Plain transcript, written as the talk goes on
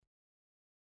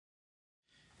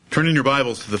Turn in your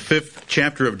Bibles to the 5th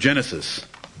chapter of Genesis.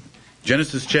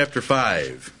 Genesis chapter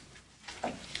 5.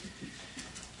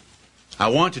 I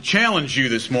want to challenge you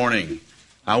this morning.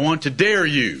 I want to dare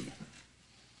you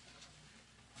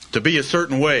to be a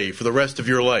certain way for the rest of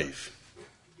your life.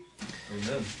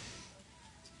 Amen.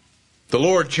 The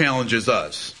Lord challenges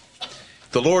us.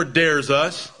 The Lord dares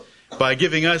us by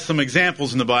giving us some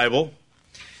examples in the Bible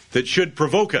that should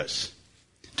provoke us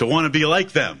to want to be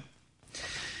like them.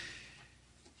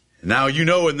 Now, you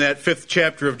know, in that 5th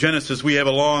chapter of Genesis, we have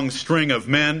a long string of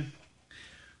men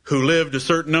who lived a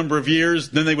certain number of years.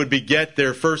 Then they would beget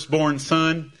their firstborn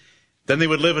son. Then they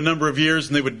would live a number of years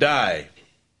and they would die.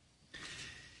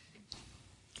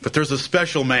 But there's a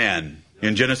special man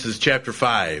in Genesis chapter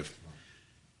 5.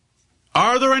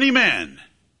 Are there any men?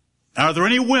 Are there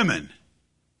any women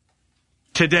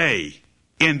today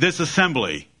in this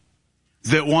assembly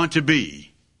that want to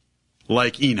be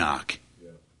like Enoch?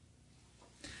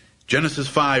 Genesis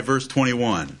 5, verse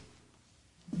 21.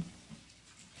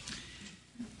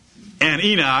 And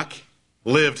Enoch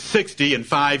lived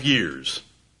 65 years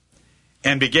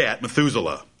and begat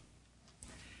Methuselah.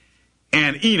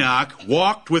 And Enoch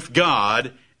walked with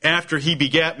God after he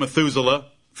begat Methuselah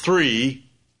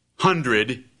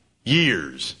 300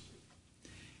 years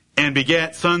and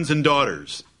begat sons and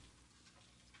daughters.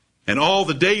 And all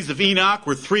the days of Enoch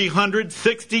were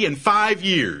 365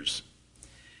 years.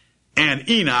 And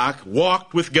Enoch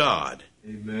walked with God.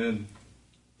 Amen.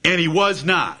 And he was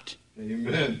not.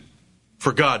 Amen.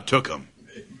 For God took him.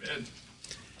 Amen.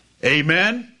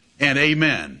 Amen and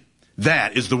amen.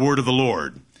 That is the word of the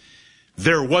Lord.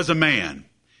 There was a man.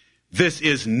 This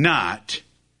is not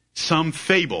some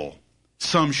fable,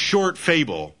 some short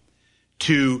fable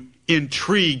to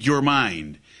intrigue your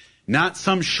mind. Not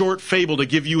some short fable to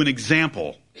give you an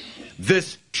example.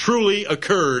 This truly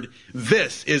occurred.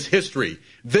 This is history.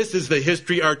 This is the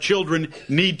history our children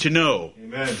need to know.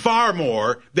 Amen. Far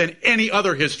more than any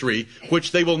other history,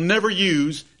 which they will never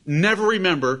use, never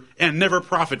remember, and never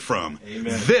profit from.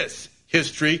 Amen. This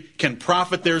history can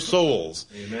profit their souls.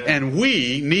 Amen. And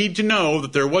we need to know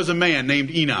that there was a man named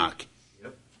Enoch.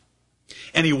 Yep.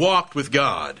 And he walked with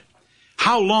God.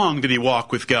 How long did he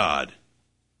walk with God?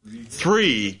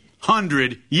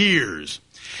 300 years.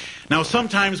 Now,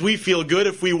 sometimes we feel good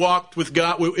if we walk with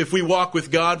God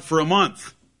for a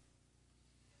month.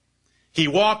 He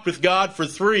walked with God for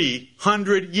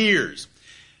 300 years.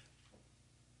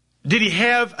 Did he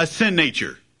have a sin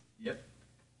nature? Yep.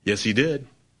 Yes, he did.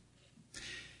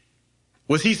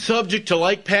 Was he subject to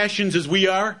like passions as we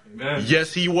are? Amen.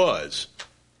 Yes, he was.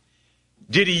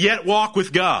 Did he yet walk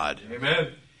with God?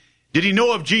 Amen. Did he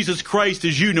know of Jesus Christ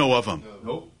as you know of him?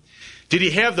 Nope. Did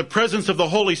he have the presence of the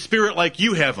Holy Spirit like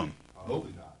you have him? I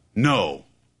hope not. No.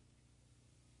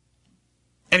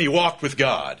 And he walked with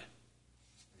God.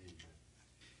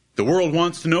 The world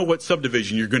wants to know what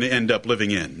subdivision you're going to end up living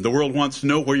in. The world wants to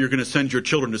know where you're going to send your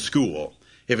children to school.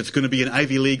 If it's going to be an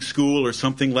Ivy League school or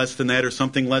something less than that or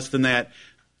something less than that.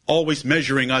 Always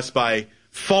measuring us by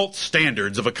false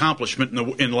standards of accomplishment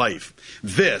in life.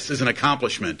 This is an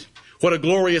accomplishment. What a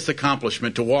glorious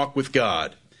accomplishment to walk with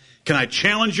God. Can I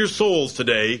challenge your souls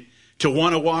today to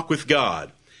want to walk with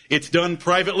God? It's done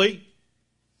privately,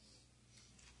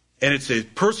 and it's a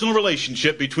personal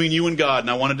relationship between you and God, and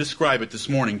I want to describe it this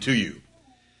morning to you.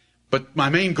 But my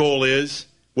main goal is,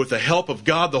 with the help of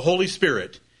God, the Holy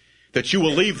Spirit, that you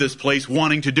will leave this place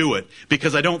wanting to do it,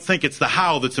 because I don't think it's the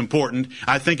how that's important.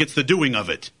 I think it's the doing of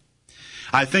it.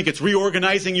 I think it's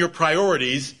reorganizing your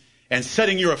priorities and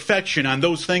setting your affection on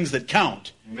those things that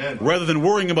count, Amen. Rather than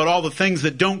worrying about all the things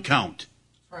that don't count.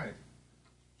 Right.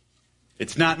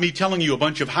 It's not me telling you a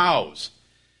bunch of hows.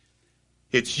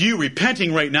 It's you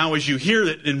repenting right now as you hear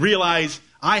it and realize,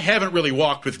 I haven't really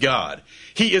walked with God.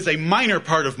 He is a minor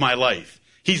part of my life.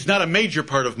 He's not a major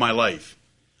part of my life.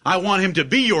 I want him to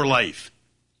be your life.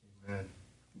 Amen.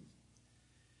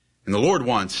 And the Lord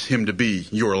wants him to be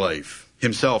your life,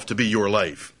 himself to be your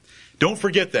life. Don't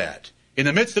forget that. In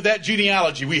the midst of that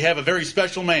genealogy, we have a very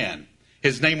special man.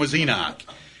 His name was Enoch.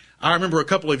 I remember a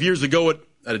couple of years ago at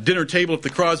a dinner table at the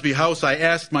Crosby house, I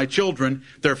asked my children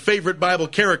their favorite Bible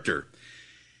character.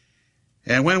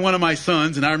 And when one of my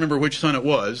sons, and I remember which son it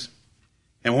was,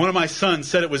 and one of my sons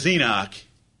said it was Enoch,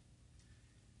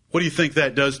 what do you think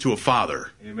that does to a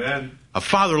father? Amen. A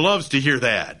father loves to hear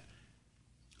that.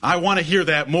 I want to hear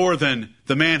that more than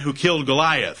the man who killed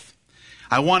Goliath.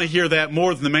 I want to hear that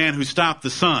more than the man who stopped the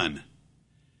sun.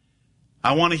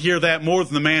 I want to hear that more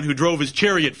than the man who drove his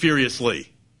chariot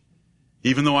furiously.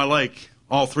 Even though I like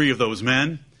all three of those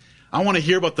men, I want to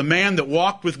hear about the man that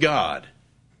walked with God.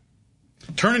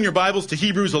 Turn in your Bibles to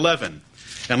Hebrews 11.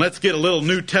 And let's get a little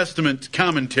New Testament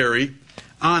commentary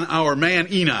on our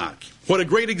man Enoch. What a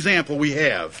great example we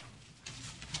have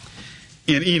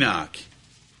in Enoch.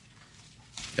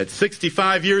 At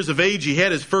 65 years of age, he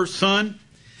had his first son,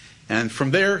 and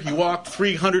from there he walked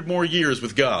 300 more years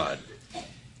with God.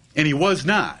 And he was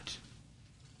not.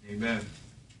 Amen.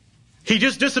 He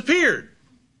just disappeared.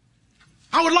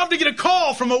 I would love to get a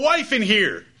call from a wife in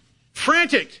here,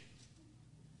 frantic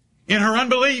in her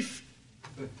unbelief.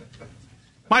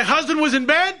 My husband was in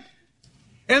bed,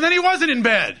 and then he wasn't in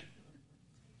bed.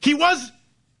 He was,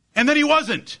 and then he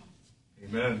wasn't.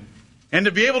 Amen. And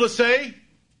to be able to say,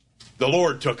 the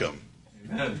Lord took him.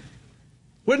 Amen.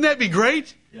 Wouldn't that be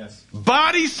great? Yes.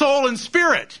 Body, soul, and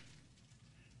spirit.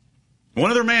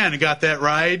 One other man got that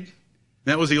ride.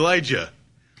 That was Elijah.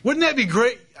 Wouldn't that be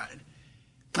great?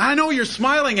 I know you're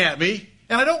smiling at me,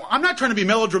 and I'm not trying to be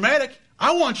melodramatic.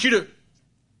 I want you to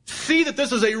see that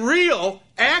this is a real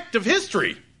act of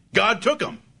history. God took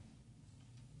him.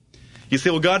 You say,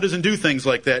 well, God doesn't do things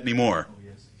like that anymore. Oh,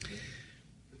 yes.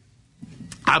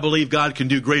 I believe God can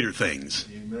do greater things.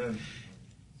 Amen.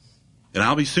 And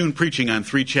I'll be soon preaching on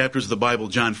 3 chapters of the Bible,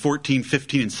 John 14,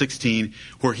 15, and 16,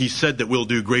 where he said that we'll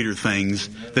do greater things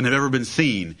than have ever been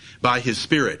seen by his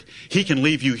Spirit. He can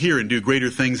leave you here and do greater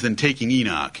things than taking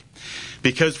Enoch.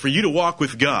 Because for you to walk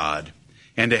with God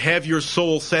and to have your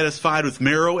soul satisfied with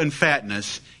marrow and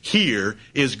fatness here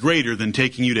is greater than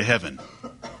taking you to heaven.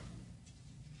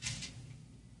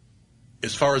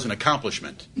 As far as an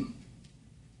accomplishment.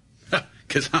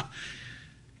 Because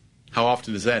how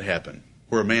often does that happen?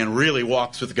 Where a man really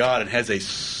walks with God and has a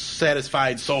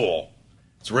satisfied soul.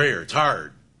 It's rare. It's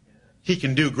hard. He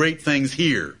can do great things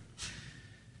here.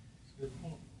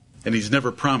 And he's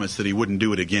never promised that he wouldn't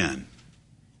do it again.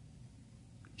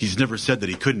 He's never said that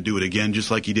he couldn't do it again,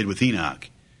 just like he did with Enoch.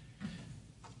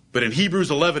 But in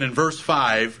Hebrews 11 and verse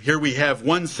 5, here we have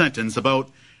one sentence about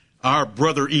our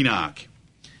brother Enoch.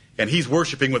 And he's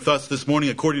worshiping with us this morning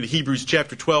according to Hebrews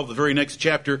chapter 12, the very next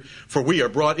chapter. For we are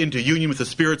brought into union with the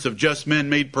spirits of just men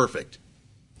made perfect.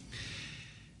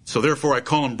 So therefore I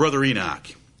call him brother Enoch.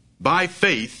 By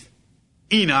faith,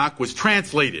 Enoch was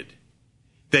translated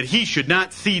that he should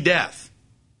not see death,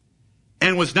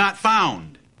 and was not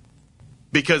found,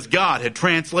 because God had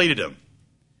translated him.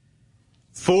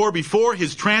 For before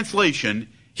his translation,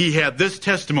 he had this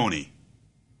testimony,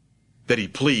 that he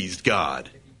pleased God.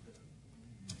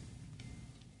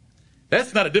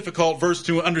 That's not a difficult verse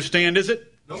to understand, is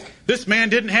it? Nope. This man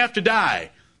didn't have to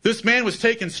die. This man was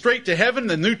taken straight to heaven.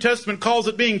 The New Testament calls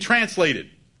it being translated.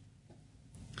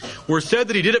 We're said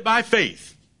that he did it by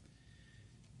faith.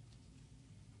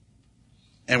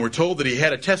 And we're told that he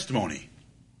had a testimony.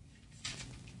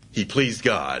 He pleased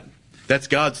God. That's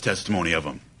God's testimony of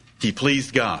him. He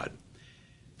pleased God.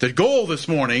 The goal this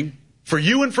morning, for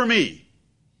you and for me,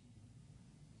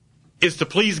 is to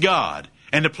please God.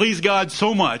 And to please God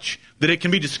so much that it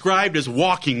can be described as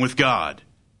walking with God.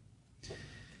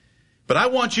 But I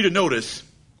want you to notice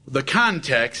the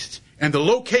context and the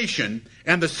location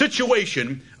and the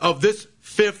situation of this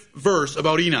 5th verse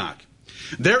about Enoch.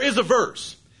 There is a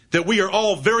verse that we are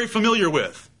all very familiar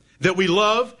with, that we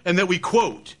love and that we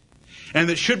quote, and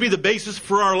that should be the basis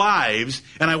for our lives.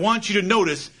 And I want you to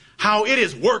notice how it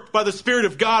is worked by the Spirit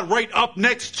of God right up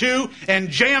next to and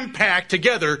jam-packed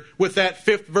together with that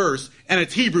 5th verse, and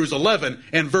it's Hebrews 11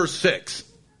 and verse 6.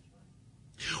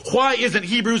 Why isn't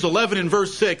Hebrews 11 and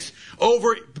verse 6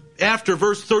 over after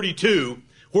verse 32,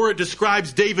 where it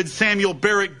describes David, Samuel,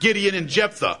 Barak, Gideon, and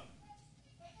Jephthah?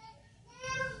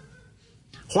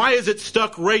 Why is it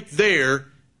stuck right there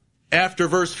after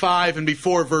verse 5 and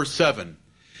before verse 7?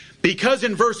 Because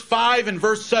in verse 5 and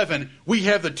verse 7, we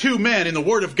have the 2 men in the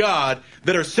Word of God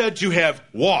that are said to have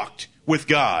walked with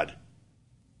God.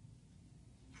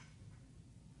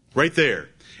 Right there.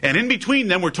 And in between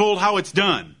them, we're told how it's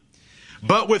done.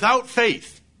 But without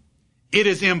faith, it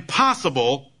is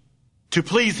impossible to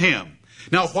please Him.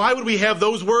 Now, why would we have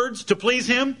those words, to please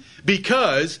Him?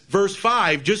 Because verse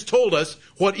 5 just told us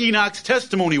what Enoch's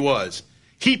testimony was.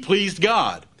 He pleased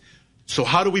God. So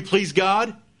how do we please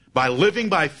God? By living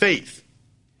by faith.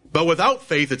 But without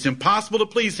faith, it's impossible to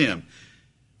please Him.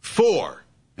 For,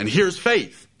 and here's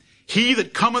faith, he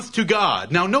that cometh to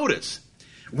God. Now notice,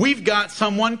 we've got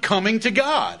someone coming to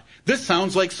God. This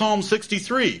sounds like Psalm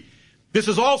 63. This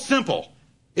is all simple.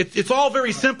 It's all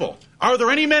very simple. Are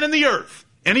there any men in the earth,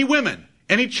 any women,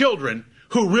 any children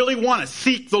who really want to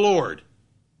seek the Lord?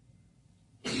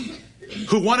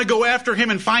 Who want to go after Him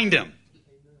and find Him?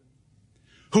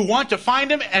 Who want to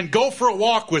find Him and go for a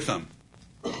walk with Him?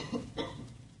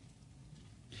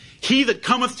 He that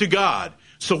cometh to God.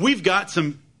 So we've got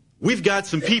some we've got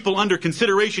some people under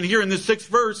consideration here in this 6th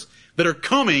verse that are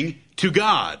coming to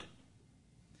God.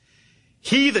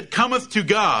 He that cometh to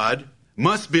God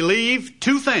must believe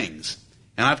 2 things.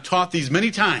 And I've taught these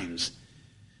many times,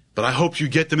 but I hope you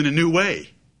get them in a new way,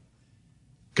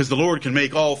 because the Lord can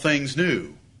make all things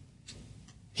new.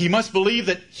 He must believe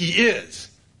that He is.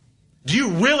 Do you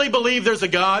really believe there's a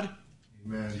God?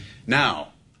 Amen. Now,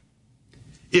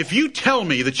 if you tell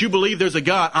me that you believe there's a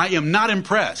God, I am not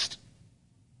impressed.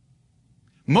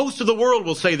 Most of the world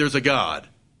will say there's a God.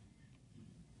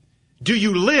 Do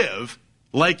you live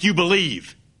like you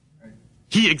believe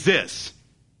He exists?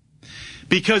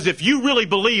 Because if you really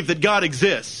believe that God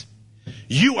exists,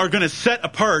 you are going to set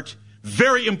apart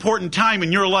very important time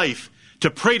in your life to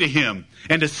pray to Him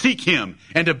and to seek Him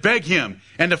and to beg Him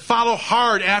and to follow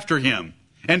hard after Him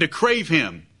and to crave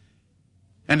Him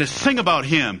and to sing about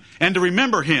Him and to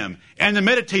remember Him and to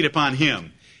meditate upon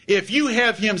Him. If you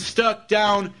have Him stuck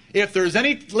down, if there's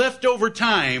any leftover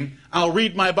time, I'll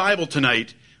read my Bible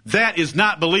tonight, that is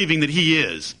not believing that He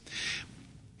is.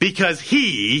 Because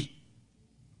He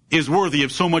is worthy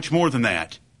of so much more than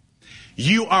that.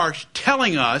 You are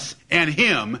telling us and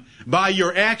Him by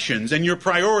your actions and your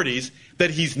priorities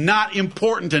that He's not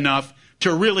important enough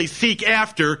to really seek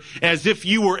after, as if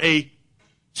you were a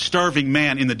starving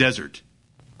man in the desert.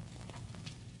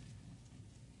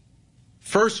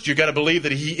 First, you've got to believe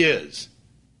that He is.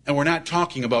 And we're not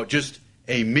talking about just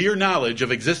a mere knowledge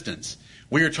of existence.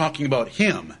 We are talking about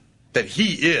Him, that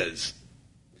He is.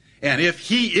 And if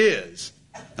He is,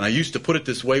 and I used to put it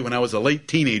this way when I was a late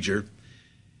teenager,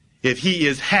 if He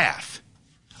is half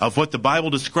of what the Bible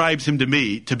describes Him to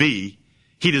be,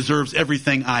 He deserves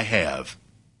everything I have.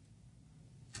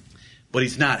 But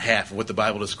He's not half of what the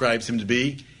Bible describes Him to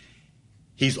be.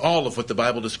 He's all of what the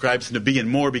Bible describes Him to be and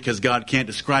more, because God can't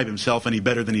describe Himself any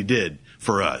better than He did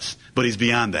for us. But He's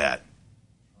beyond that.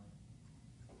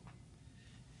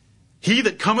 He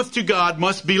that cometh to God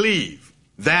must believe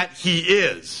that He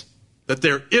is. That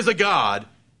there is a God,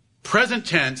 present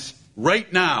tense,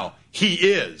 right now. He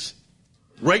is.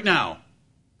 Right now.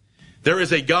 There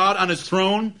is a God on His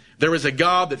throne. There is a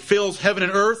God that fills heaven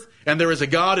and earth. And there is a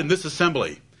God in this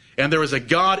assembly. And there is a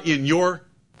God in your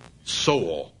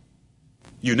soul,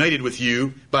 united with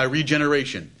you by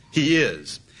regeneration. He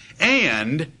is.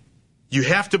 And you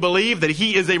have to believe that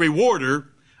He is a rewarder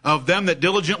of them that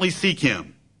diligently seek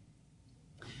Him.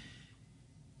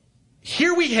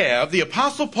 Here we have the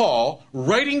Apostle Paul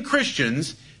writing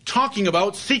Christians talking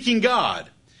about seeking God.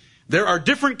 There are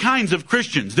different kinds of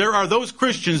Christians. There are those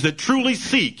Christians that truly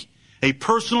seek a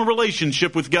personal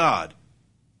relationship with God.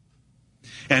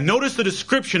 And notice the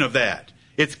description of that.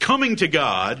 It's coming to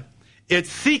God, it's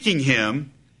seeking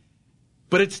Him,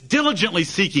 but it's diligently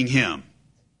seeking Him.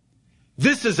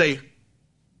 This is a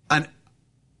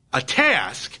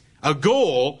task, a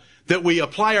goal that we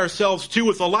apply ourselves to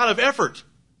with a lot of effort.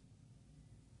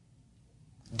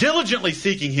 Diligently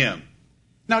seeking Him.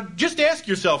 Now, just ask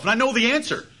yourself, and I know the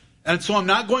answer, and so I'm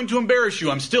not going to embarrass you.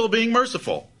 I'm still being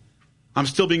merciful. I'm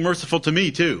still being merciful to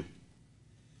me, too.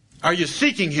 Are you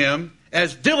seeking Him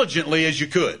as diligently as you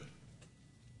could?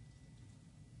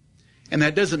 And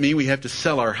that doesn't mean we have to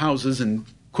sell our houses and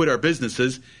quit our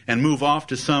businesses and move off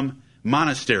to some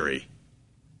monastery.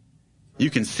 You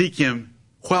can seek Him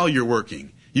while you're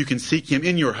working. You can seek Him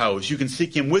in your house. You can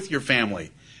seek Him with your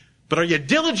family. But are you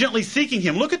diligently seeking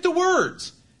Him? Look at the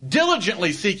words.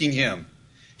 Diligently seeking Him.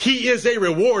 He is a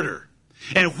rewarder.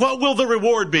 And what will the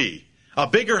reward be? A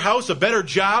bigger house, a better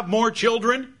job, more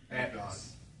children?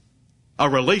 A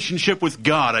relationship with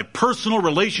God, a personal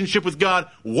relationship with God,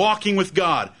 walking with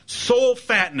God, soul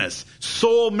fatness,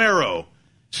 soul marrow,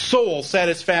 soul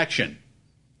satisfaction.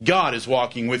 God is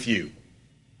walking with you.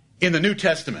 In the New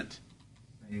Testament.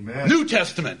 Amen. New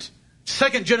Testament.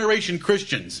 2nd generation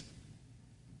Christians.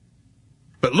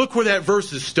 But look where that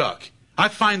verse is stuck. I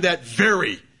find that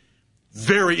very,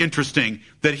 very interesting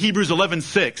that Hebrews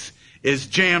 11:6 is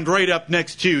jammed right up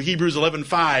next to Hebrews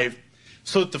 11:5.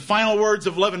 So that the final words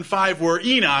of 11:5 were,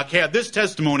 Enoch had this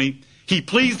testimony, he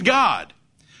pleased God.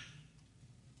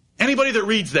 Anybody that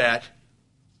reads that,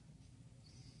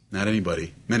 not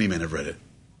anybody, many men have read it.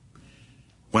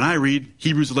 When I read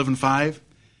Hebrews 11:5,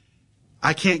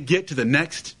 I can't get to the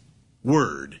next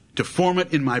word to form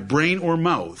it in my brain or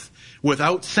mouth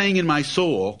without saying in my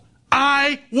soul,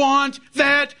 I want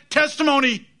that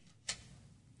testimony.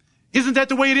 Isn't that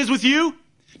the way it is with you?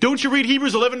 Don't you read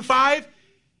Hebrews 11:5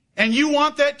 and you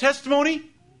want that testimony?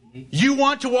 You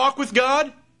want to walk with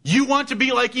God? You want to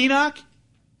be like Enoch?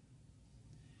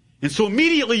 And so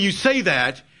immediately you say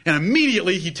that, and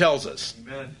immediately he tells us.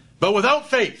 Amen. But without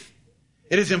faith,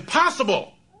 it is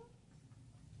impossible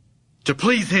to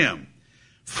please Him.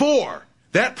 4,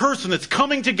 that person that's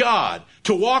coming to God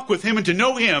to walk with Him and to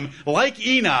know Him, like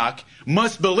Enoch,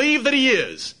 must believe that He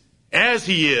is, as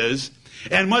He is,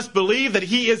 and must believe that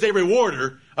He is a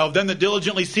rewarder of them that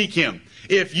diligently seek Him.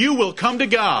 If you will come to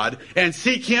God and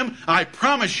seek Him, I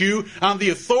promise you, on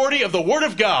the authority of the Word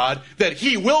of God, that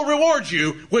He will reward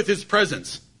you with His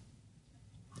presence.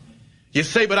 You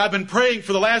say, but I've been praying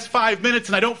for the last 5 minutes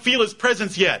and I don't feel His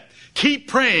presence yet. Keep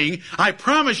praying. I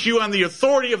promise you, on the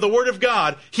authority of the Word of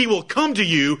God, He will come to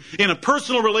you in a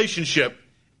personal relationship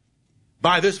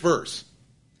by this verse.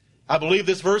 I believe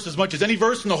this verse as much as any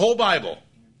verse in the whole Bible.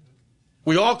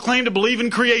 We all claim to believe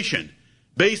in creation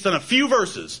based on a few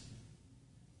verses.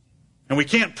 And we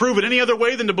can't prove it any other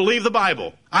way than to believe the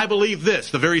Bible. I believe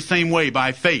this the very same way,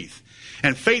 by faith.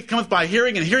 And faith cometh by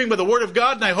hearing, and hearing by the Word of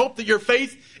God. And I hope that your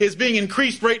faith is being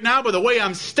increased right now by the way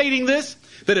I'm stating this,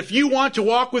 that if you want to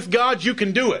walk with God, you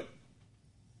can do it.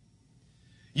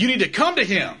 You need to come to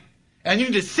Him, and you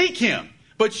need to seek Him.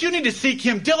 But you need to seek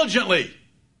Him diligently.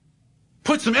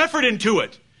 Put some effort into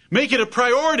it. Make it a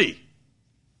priority.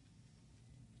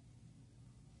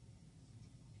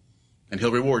 And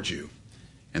He'll reward you.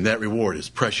 And that reward is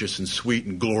precious and sweet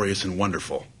and glorious and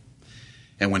wonderful.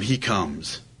 And when He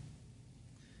comes,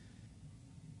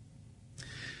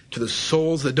 to the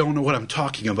souls that don't know what I'm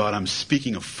talking about, I'm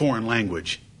speaking a foreign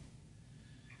language.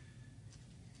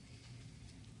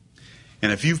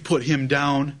 And if you've put Him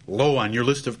down low on your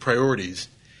list of priorities,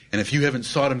 and if you haven't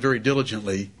sought Him very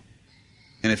diligently,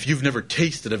 and if you've never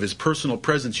tasted of His personal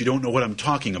presence, you don't know what I'm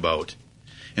talking about.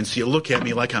 And so you look at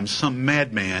me like I'm some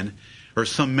madman, or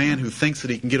some man who thinks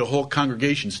that he can get a whole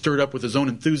congregation stirred up with his own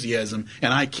enthusiasm,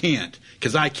 and I can't,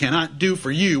 because I cannot do for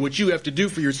you what you have to do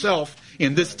for yourself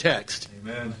in this text.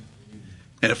 Amen.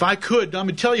 And if I could, let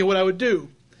me tell you what I would do.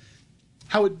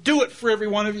 I would do it for every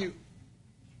one of you.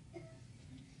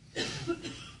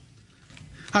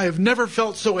 I have never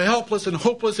felt so helpless and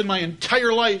hopeless in my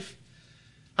entire life.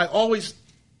 I always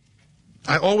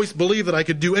believed that I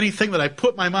could do anything that I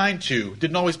put my mind to.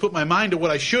 Didn't always put my mind to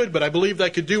what I should, but I believed I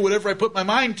could do whatever I put my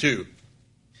mind to.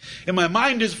 And my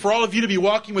mind is for all of you to be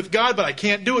walking with God, but I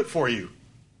can't do it for you.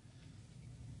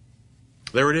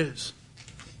 There it is.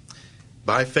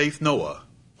 By faith, Noah.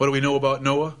 What do we know about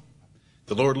Noah?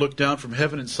 The Lord looked down from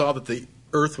heaven and saw that the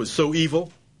earth was so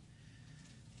evil.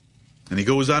 And He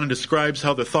goes on and describes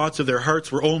how the thoughts of their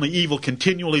hearts were only evil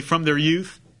continually from their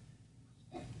youth.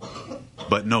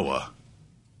 But Noah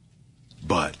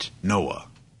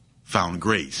found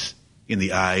grace in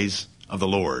the eyes of the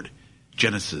Lord.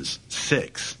 Genesis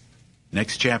 6,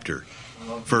 next chapter,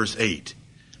 verse 8.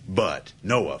 But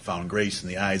Noah found grace in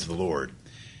the eyes of the Lord.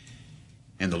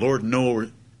 And the Lord and Noah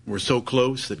were so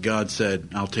close that God said,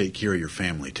 I'll take care of your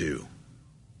family too.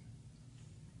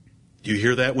 Do you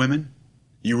hear that, women?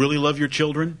 You really love your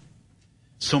children?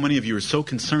 So many of you are so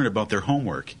concerned about their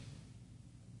homework.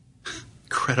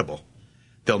 Incredible.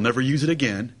 They'll never use it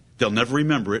again. They'll never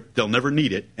remember it. They'll never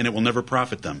need it. And it will never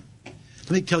profit them.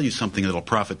 Let me tell you something that'll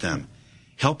profit them.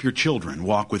 Help your children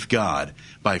walk with God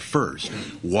by first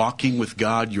walking with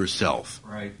God yourself.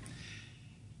 Right.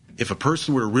 If a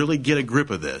person were to really get a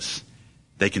grip of this,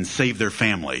 they can save their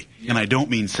family. Yeah. And I don't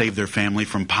mean save their family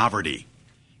from poverty.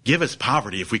 Give us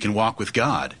poverty if we can walk with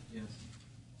God. Yes.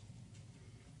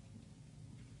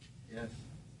 Yes.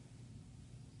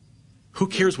 Who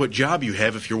cares what job you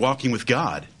have if you're walking with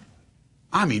God?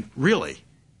 I mean, really.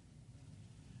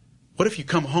 What if you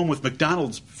come home with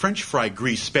McDonald's French fry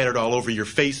grease spattered all over your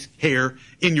face, hair,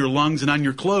 in your lungs, and on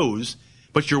your clothes,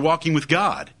 but you're walking with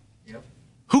God? Yep.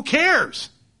 Who cares?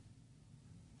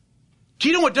 Do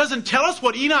you know what doesn't tell us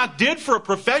what Enoch did for a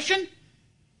profession?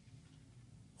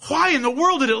 Why in the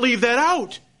world did it leave that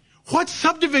out? What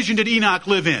subdivision did Enoch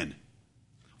live in?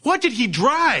 What did he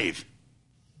drive?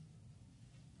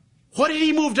 What had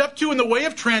he moved up to in the way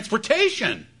of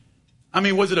transportation? I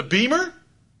mean, was it a Beamer?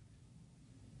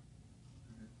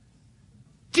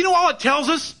 Do you know all it tells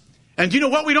us? And do you know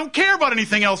what? We don't care about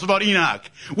anything else about Enoch.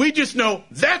 We just know,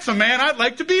 that's a man I'd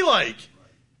like to be like.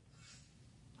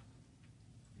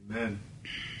 Amen.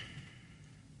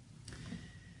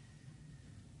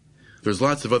 There's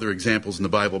lots of other examples in the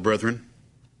Bible, brethren.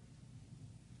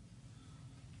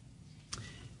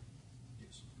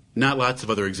 Not lots of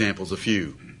other examples, a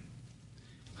few.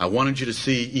 I wanted you to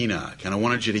see Enoch, and I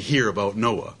wanted you to hear about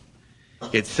Noah.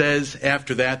 It says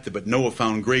after that, but Noah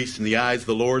found grace in the eyes of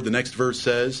the Lord. The next verse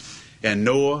says, and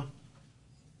Noah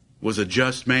was a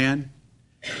just man,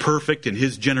 perfect in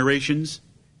his generations.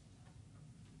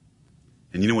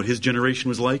 And you know what his generation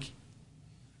was like?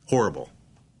 Horrible.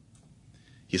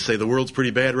 You say the world's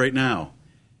pretty bad right now.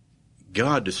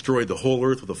 God destroyed the whole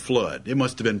earth with a flood. It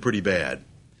must have been pretty bad.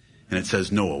 And it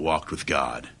says Noah walked with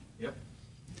God. Yep.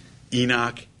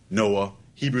 Enoch, Noah,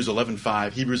 Hebrews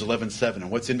 11:5, Hebrews 11:7.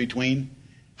 And what's in between?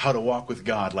 How to walk with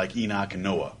God like Enoch and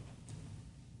Noah.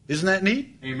 Isn't that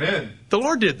neat? Amen. The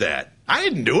Lord did that. I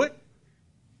didn't do it.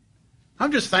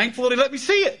 I'm just thankful that He let me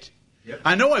see it. Yep.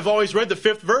 I know I've always read the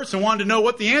 5th verse and wanted to know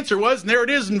what the answer was, and there it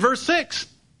is in verse 6.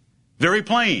 Very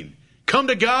plain. Come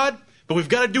to God, but we've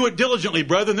got to do it diligently,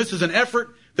 brethren. This is an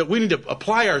effort that we need to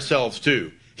apply ourselves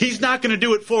to. He's not going to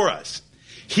do it for us.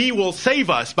 He will save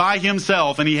us by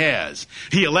Himself, and He has.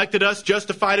 He elected us,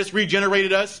 justified us,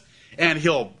 regenerated us, and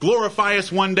He'll glorify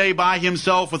us one day by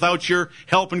Himself without your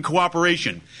help and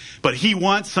cooperation. But He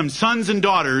wants some sons and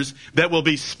daughters that will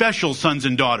be special sons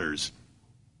and daughters.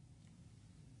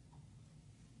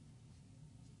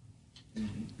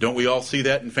 Don't we all see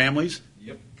that in families?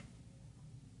 Yep.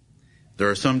 There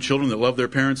are some children that love their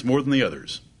parents more than the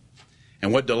others.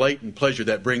 And what delight and pleasure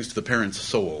that brings to the parents'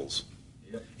 souls.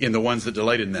 Yep. In the ones that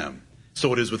delight in them.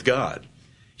 So it is with God.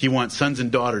 He wants sons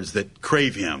and daughters that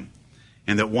crave Him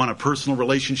and that want a personal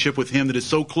relationship with Him that is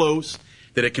so close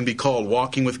that it can be called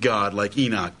walking with God like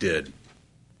Enoch did.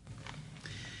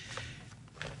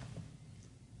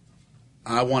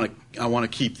 I want to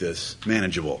keep this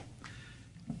manageable.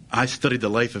 I studied the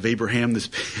life of Abraham this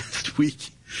past week.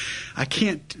 I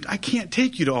can't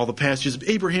take you to all the passages.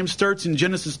 Abraham starts in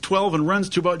Genesis 12 and runs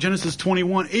to about Genesis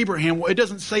 21. It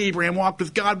doesn't say Abraham walked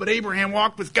with God, but Abraham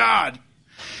walked with God.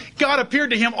 God appeared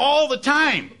to him all the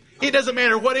time. It doesn't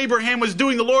matter what Abraham was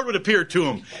doing, the Lord would appear to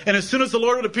him. And as soon as the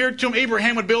Lord would appear to him,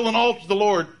 Abraham would build an altar to the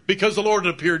Lord because the Lord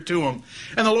had appeared to him.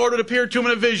 And the Lord would appear to him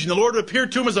in a vision. The Lord would appear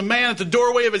to him as a man at the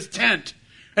doorway of his tent.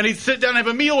 And he'd sit down and have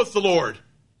a meal with the Lord.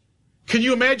 Can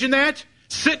you imagine that?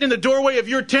 Sitting in the doorway of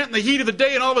your tent in the heat of the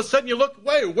day, and all of a sudden you look,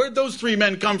 wait, where'd those 3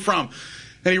 men come from?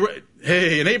 And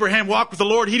and Abraham walked with the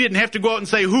Lord. He didn't have to go out and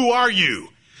say, who are you?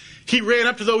 He ran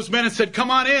up to those men and said,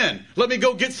 come on in. Let me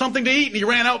go get something to eat. And he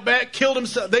ran out back, killed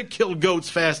himself. They killed goats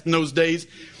fast in those days.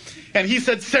 And he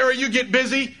said, Sarah, you get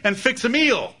busy and fix a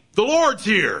meal. The Lord's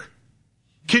here.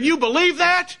 Can you believe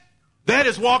that? That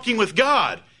is walking with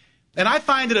God. And I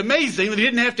find it amazing that he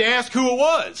didn't have to ask who it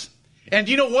was. And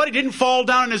you know what? He didn't fall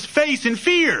down on his face in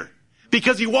fear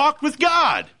because he walked with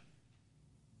God.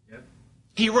 Yep.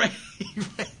 He ran.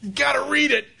 You got to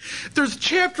read it. There's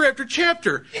chapter after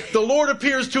chapter. The Lord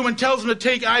appears to him and tells him to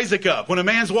take Isaac up. When a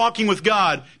man's walking with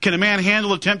God, can a man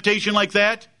handle a temptation like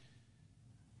that?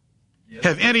 Yep.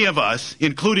 Have any of us,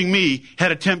 including me,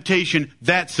 had a temptation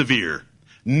that severe?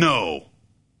 No.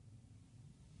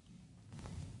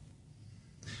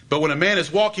 But when a man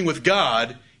is walking with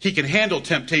God, he can handle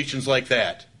temptations like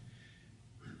that.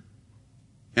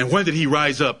 And when did he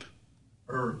rise up?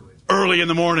 Early in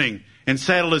the morning, and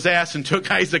saddled his ass and took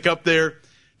Isaac up there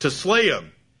to slay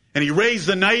him. And he raised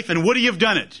the knife, and would he have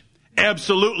done it?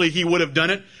 Absolutely he would have done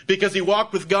it, because he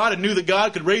walked with God and knew that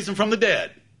God could raise him from the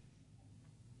dead.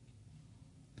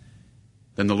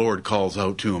 Then the Lord calls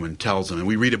out to him and tells him, and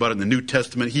we read about it in the New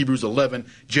Testament, Hebrews 11,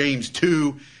 James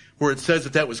 2, where it says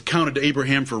that was counted to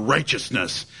Abraham for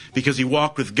righteousness because he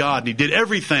walked with God and he did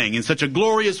everything in such a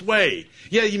glorious way.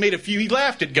 Yeah, he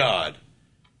laughed at God.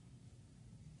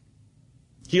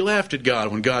 He laughed at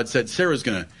God when God said, Sarah's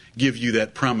going to give you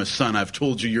that promised son I've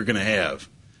told you you're going to have.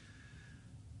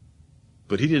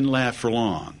 But he didn't laugh for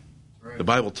long. Right. The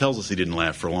Bible tells us he didn't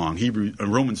laugh for long.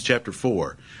 Romans chapter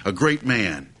 4, a great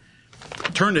man.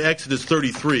 Turn to Exodus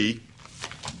 33.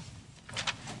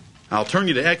 I'll turn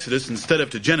you to Exodus instead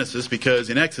of to Genesis, because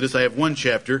in Exodus I have 1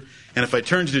 chapter, and if I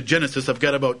turn you to Genesis, I've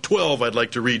got about 12 I'd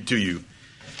like to read to you.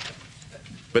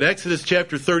 But Exodus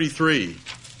chapter 33.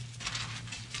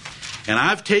 And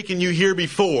I've taken you here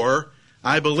before,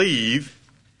 I believe.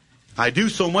 I do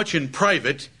so much in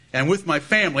private and with my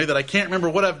family that I can't remember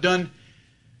what I've done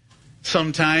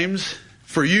sometimes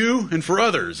for you and for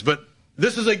others. But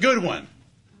this is a good one.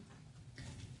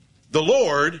 The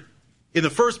Lord, in the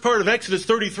first part of Exodus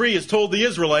 33, has told the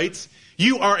Israelites,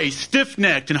 you are a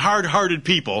stiff-necked and hard-hearted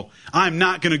people. I'm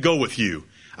not going to go with you.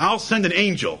 I'll send an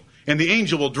angel, and the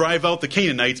angel will drive out the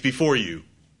Canaanites before you.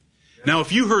 Now,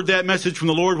 if you heard that message from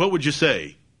the Lord, what would you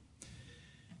say?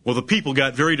 Well, the people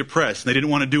got very depressed, and they didn't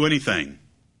want to do anything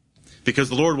because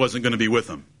the Lord wasn't going to be with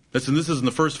them. Listen, this is in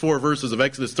the first 4 verses of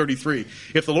Exodus 33.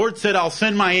 If the Lord said, I'll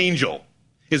send my angel,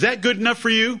 is that good enough for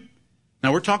you?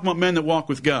 Now, we're talking about men that walk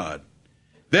with God.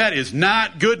 That is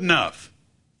not good enough.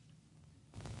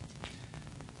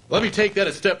 Let me take that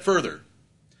a step further.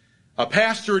 A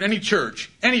pastor in any church,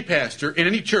 any pastor in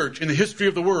any church in the history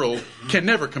of the world can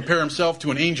never compare himself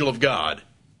to an angel of God,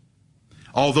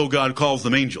 although God calls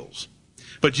them angels.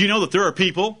 But do you know that there are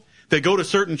people that go to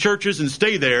certain churches and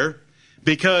stay there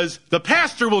because the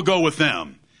pastor will go with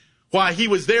them. Why, he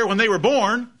was there when they were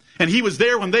born, and he was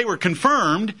there when they were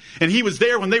confirmed, and he was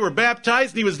there when they were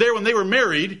baptized, and he was there when they were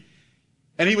married,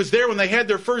 and he was there when they had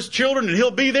their first children, and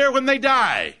he'll be there when they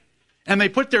die. And they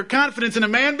put their confidence in a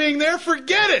man being there.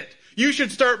 Forget it. You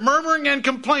should start murmuring and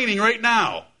complaining right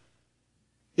now.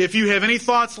 If you have any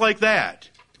thoughts like that,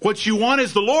 what you want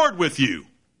is the Lord with you.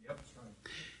 Yep.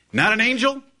 Not an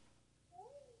angel,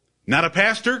 not a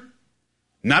pastor,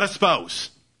 not a spouse.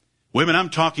 Women, I'm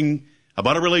talking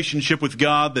about a relationship with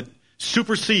God that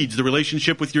supersedes the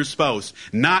relationship with your spouse.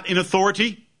 Not in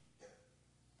authority,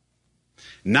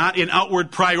 not in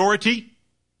outward priority,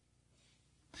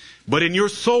 but in your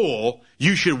soul,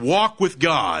 you should walk with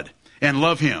God and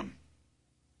love Him.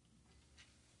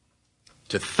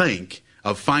 To think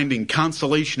of finding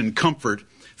consolation and comfort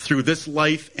through this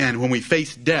life and when we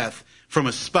face death from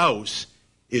a spouse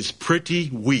is pretty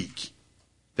weak.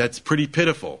 That's pretty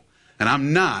pitiful. And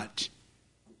I'm not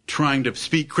trying to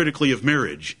speak critically of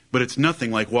marriage, but it's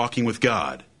nothing like walking with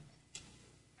God.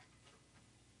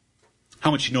 How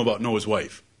much you know about Noah's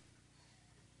wife?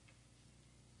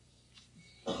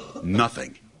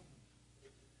 Nothing.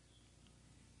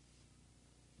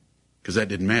 Because that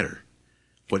didn't matter.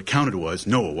 What counted was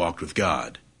Noah walked with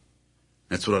God.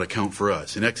 That's what ought to count for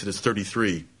us. In Exodus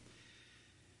 33,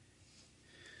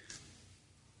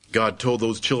 God told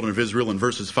those children of Israel in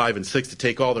verses 5 and 6 to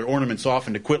take all their ornaments off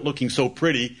and to quit looking so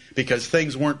pretty because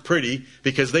things weren't pretty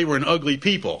because they were an ugly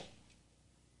people.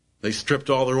 They stripped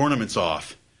all their ornaments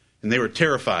off and they were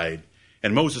terrified.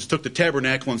 And Moses took the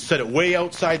tabernacle and set it way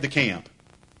outside the camp,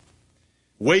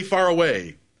 way far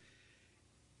away.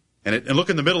 And look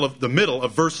in the middle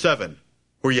of verse 7,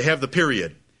 where you have the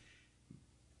period.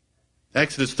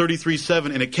 Exodus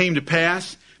 33:7, and it came to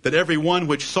pass that every one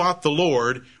which sought the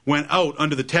Lord went out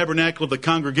unto the tabernacle of the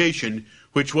congregation,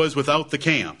 which was without the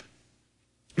camp.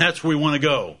 That's where we want to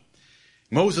go.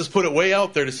 Moses put it way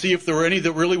out there to see if there were any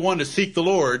that really wanted to seek the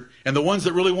Lord, and the ones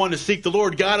that really wanted to seek the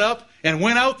Lord got up and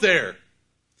went out there.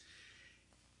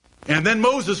 And then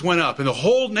Moses went up, and the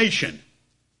whole nation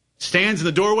stands in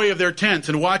the doorway of their tents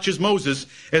and watches Moses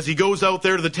as he goes out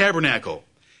there to the tabernacle.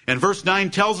 And verse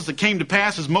 9 tells us it came to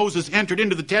pass as Moses entered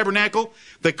into the tabernacle,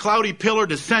 the cloudy pillar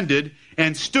descended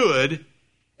and stood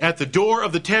at the door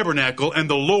of the tabernacle, and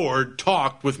the Lord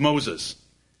talked with Moses.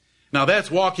 Now that's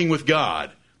walking with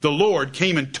God. The Lord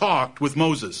came and talked with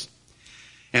Moses.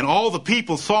 And all the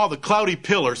people saw the cloudy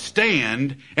pillar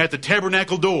stand at the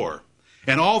tabernacle door.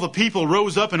 And all the people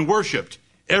rose up and worshipped,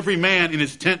 every man in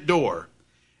his tent door.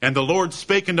 And the Lord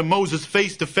spake unto Moses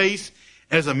face to face,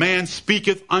 as a man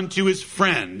speaketh unto his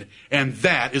friend, and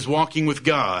that is walking with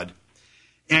God.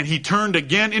 And he turned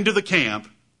again into the camp.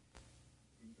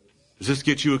 Does this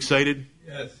get you excited?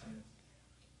 Yes.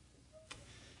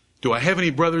 Do I have any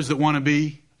brothers that want to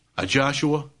be a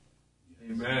Joshua?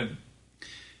 Amen.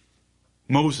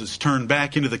 Moses turned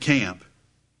back into the camp,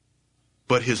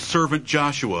 but his servant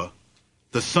Joshua,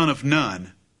 the son of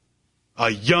Nun, a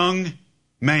young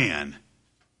man,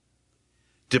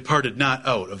 departed not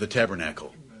out of the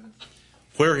tabernacle.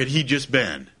 Where had he just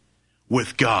been?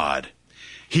 With God.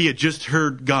 He had just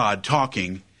heard God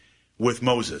talking with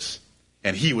Moses.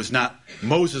 And he was not.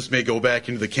 Moses may go back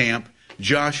into the camp.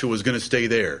 Joshua was going to stay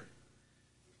there.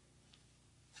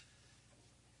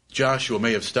 Joshua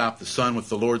may have stopped the sun with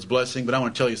the Lord's blessing, but I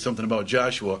want to tell you something about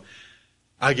Joshua.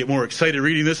 I get more excited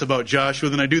reading this about Joshua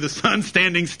than I do the sun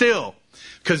standing still.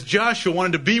 Because Joshua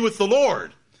wanted to be with the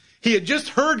Lord. He had just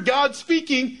heard God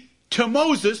speaking to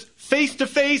Moses face to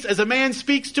face as a man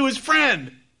speaks to his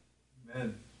friend.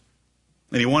 Amen.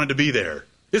 And he wanted to be there.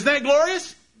 Isn't that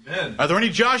glorious? Amen. Are there any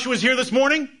Joshuas here this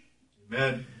morning?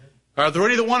 Amen. Are there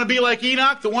any that want to be like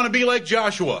Enoch, that want to be like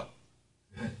Joshua?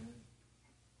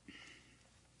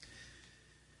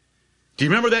 Do you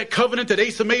remember that covenant that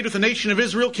Asa made with the nation of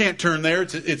Israel? Can't turn there.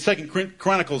 It's 2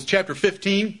 Chronicles chapter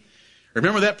 15.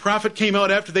 Remember that prophet came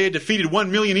out after they had defeated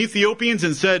 1 million Ethiopians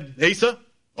and said, Asa,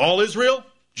 all Israel,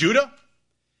 Judah,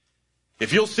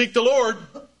 if you'll seek the Lord,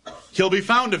 He'll be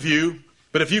found of you.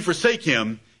 But if you forsake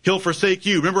Him, He'll forsake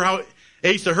you. Remember how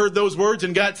Asa heard those words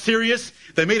and got serious?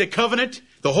 They made a covenant.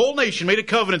 The whole nation made a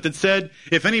covenant that said,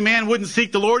 if any man wouldn't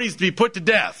seek the Lord, he's to be put to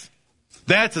death.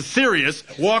 That's a serious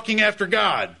walking after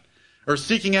God, or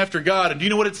seeking after God. And do you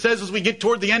know what it says as we get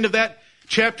toward the end of that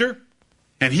chapter?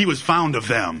 And he was found of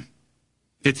them.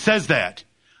 It says that.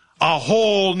 A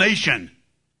whole nation.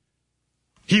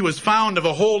 He was found of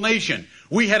a whole nation.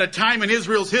 We had a time in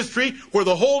Israel's history where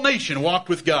the whole nation walked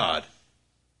with God.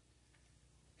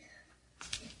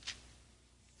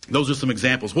 Those are some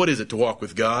examples. What is it to walk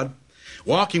with God?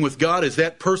 Walking with God is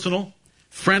that personal,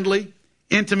 friendly,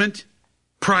 intimate,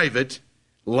 private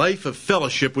life of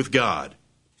fellowship with God.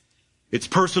 It's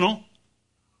personal.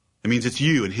 It means it's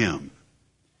you and him.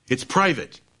 It's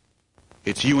private.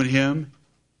 It's you and him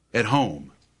at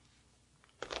home.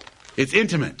 It's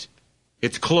intimate.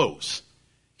 It's close.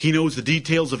 He knows the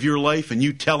details of your life, and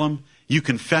you tell him, you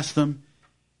confess them,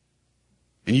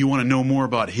 and you want to know more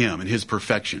about him and his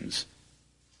perfections.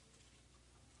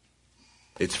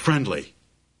 It's friendly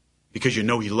because you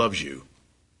know he loves you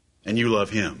and you love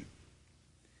him.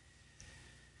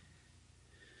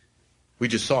 We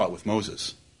just saw it with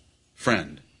Moses.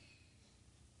 Friend.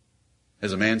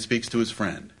 As a man speaks to his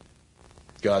friend,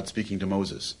 God speaking to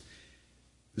Moses.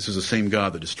 This is the same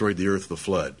God that destroyed the earth with the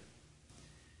flood.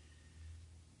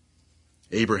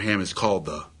 Abraham is called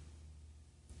the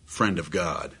friend of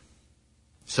God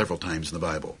several times in the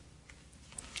Bible.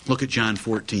 Look at John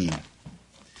 14.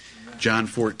 John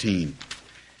 14.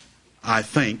 I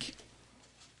think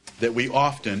that we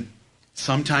often,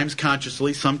 sometimes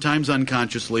consciously, sometimes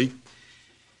unconsciously,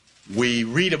 we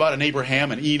read about an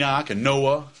Abraham, an Enoch, a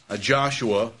Noah, a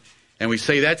Joshua, and we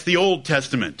say that's the Old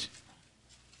Testament.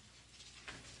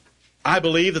 I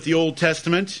believe that the Old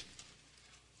Testament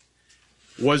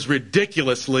was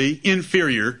ridiculously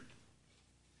inferior,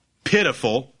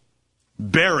 pitiful,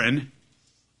 barren,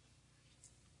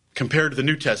 compared to the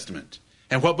New Testament.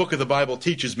 And what book of the Bible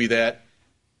teaches me that?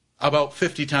 About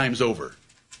 50 times over.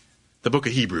 The book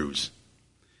of Hebrews.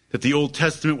 That the Old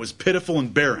Testament was pitiful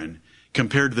and barren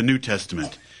compared to the New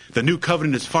Testament. The New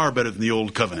Covenant is far better than the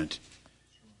Old Covenant.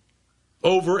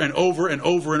 Over and over and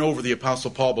over and over the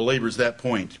Apostle Paul belabors that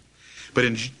point. But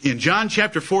in John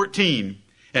chapter 14,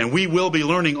 and we will be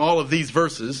learning all of these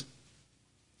verses,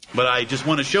 but I just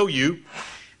want to show you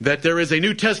that there is a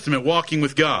New Testament walking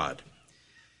with God.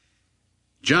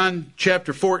 John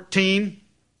chapter 14,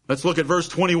 let's look at verse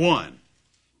 21.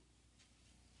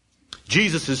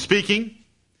 Jesus is speaking.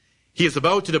 He is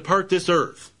about to depart this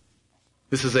earth.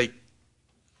 This is a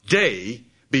day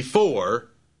before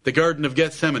the Garden of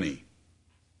Gethsemane.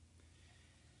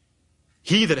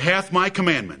 He that hath my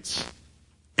commandments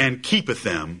and keepeth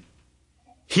them,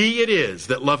 he it is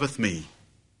that loveth me.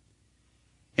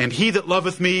 And he that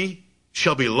loveth me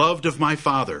shall be loved of my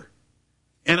Father.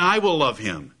 And I will love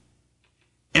him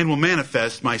and will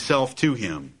manifest myself to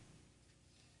him.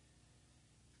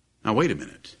 Now wait a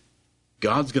minute.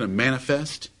 God's going to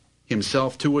manifest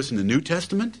himself to us in the New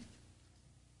Testament?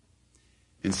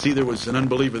 And see, there was an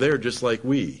unbeliever there just like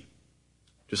we,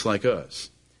 just like us.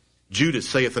 Judas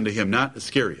saith unto him, not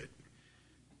Iscariot,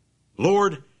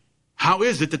 Lord, how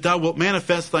is it that thou wilt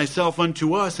manifest thyself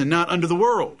unto us and not unto the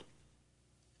world?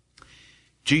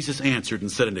 Jesus answered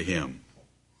and said unto him,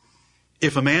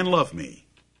 if a man love me,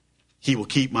 he will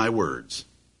keep my words.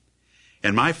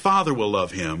 And my Father will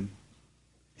love him,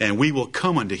 and we will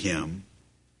come unto him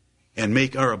and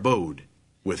make our abode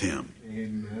with him.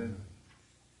 Amen.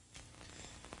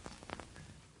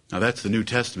 Now that's the New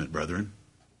Testament, brethren.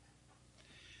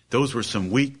 Those were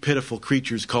some weak, pitiful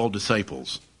creatures called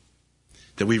disciples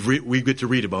that we get to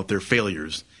read about their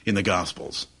failures in the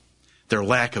Gospels, their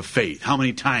lack of faith. How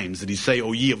many times did he say,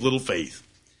 O ye of little faith?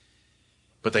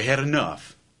 But they had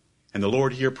enough. And the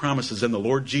Lord here promises them the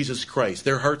Lord Jesus Christ.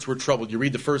 Their hearts were troubled. You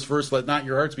read the first verse, let not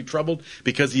your hearts be troubled,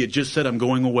 because he had just said, I'm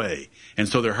going away. And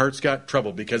so their hearts got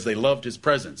troubled because they loved his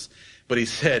presence. But he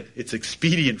said, it's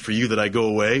expedient for you that I go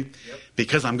away,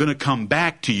 because I'm going to come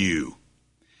back to you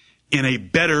in a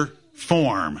better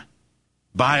form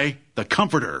by the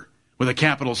Comforter, with a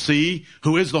capital C,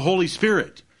 who is the Holy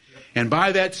Spirit. And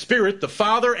by that Spirit, the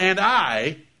Father and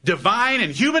I, divine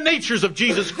and human natures of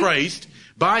Jesus Christ,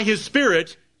 by his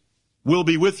Spirit, will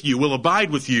be with you, will abide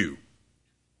with you.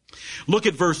 Look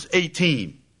at verse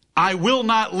 18. I will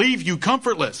not leave you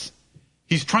comfortless.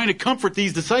 He's trying to comfort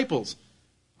these disciples.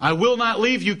 I will not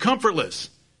leave you comfortless.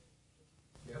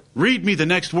 Yep. Read me the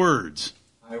next words.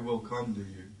 I will come to you.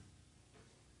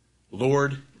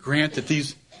 Lord, grant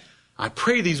that I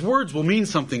pray these words will mean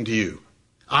something to you.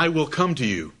 I will come to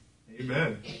you.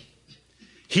 Amen.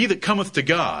 He that cometh to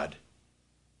God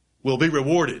will be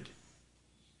rewarded.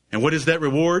 And what is that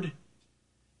reward?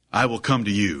 I will come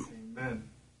to you. Amen.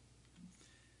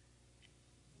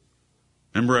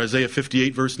 Remember Isaiah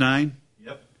 58 verse 9?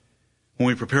 Yep. When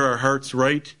we prepare our hearts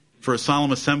right for a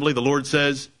solemn assembly, the Lord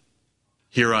says,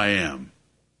 here I am.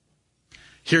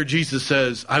 Here Jesus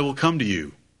says, I will come to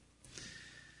you.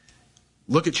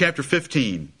 Look at chapter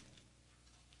 15,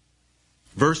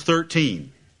 verse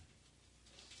 13.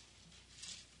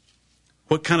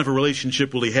 What kind of a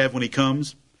relationship will he have when he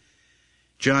comes?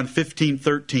 John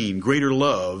 15:13. Greater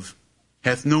love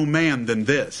hath no man than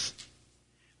this,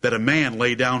 that a man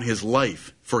lay down his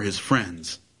life for his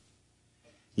friends.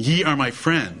 Ye are my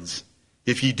friends,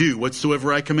 if ye do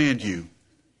whatsoever I command you.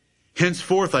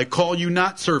 Henceforth I call you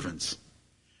not servants,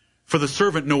 for the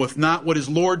servant knoweth not what his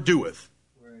Lord doeth.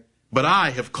 Right. But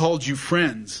I have called you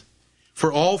friends,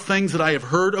 for all things that I have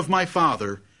heard of my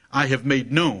Father I have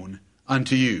made known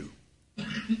unto you.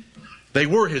 They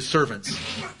were his servants.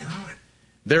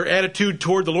 Their attitude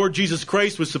toward the Lord Jesus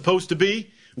Christ was supposed to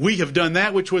be, we have done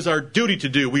that which was our duty to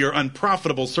do. We are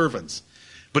unprofitable servants.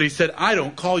 But he said, I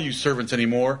don't call you servants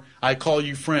anymore. I call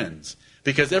you friends.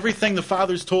 Because everything the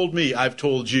Father's told me, I've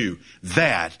told you.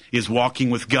 That is walking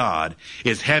with God,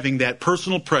 is having that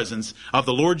personal presence of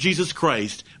the Lord Jesus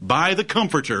Christ by the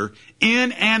Comforter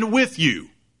in and with you.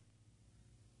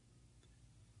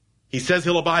 He says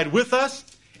he'll abide with us,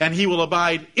 and he will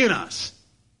abide in us.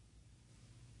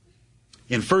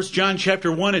 In 1 John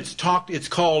chapter 1, it's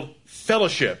called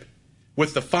fellowship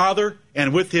with the Father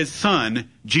and with his Son,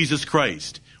 Jesus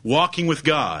Christ. Walking with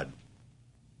God.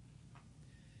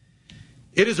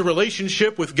 It is a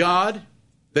relationship with God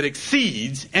that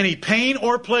exceeds any pain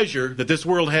or pleasure that this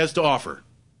world has to offer.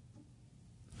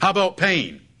 How about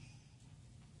pain?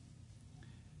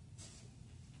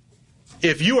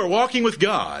 If you are walking with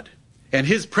God and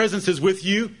his presence is with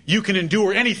you, you can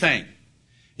endure anything.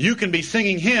 You can be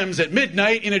singing hymns at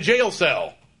midnight in a jail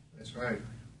cell. That's right.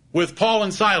 With Paul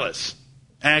and Silas,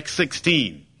 Acts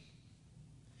 16.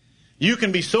 You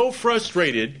can be so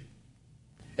frustrated,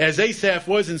 as Asaph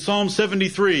was in Psalm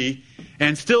 73,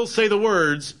 and still say the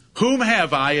words, whom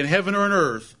have I in heaven or on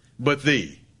earth but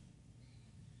thee?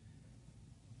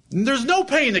 There's no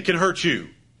pain that can hurt you,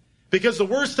 because the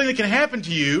worst thing that can happen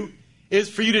to you is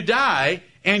for you to die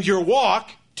and your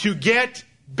walk to get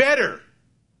better.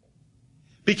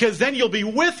 Because then you'll be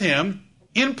with him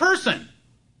in person.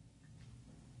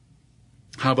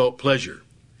 How about pleasure?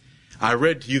 I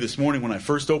read to you this morning when I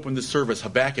first opened the service,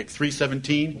 Habakkuk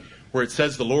 3:17, where it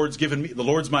says, the Lord's given me, the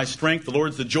Lord's my strength, the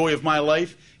Lord's the joy of my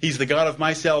life, he's the God of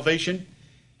my salvation.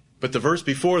 But the verse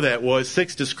before that was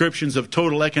 6 descriptions of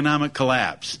total economic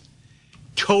collapse.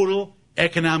 Total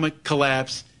economic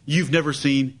collapse. You've never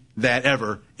seen that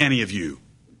ever, any of you.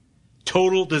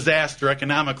 Total disaster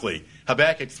economically.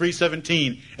 Habakkuk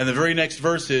 3:17, and the very next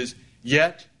verse is,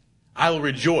 yet I will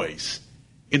rejoice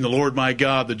in the Lord my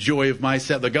God,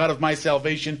 the God of my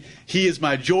salvation. He is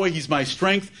my joy, he's my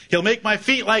strength. He'll make my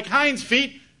feet like hinds'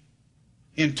 feet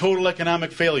in total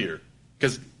economic failure.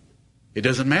 Because it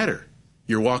doesn't matter.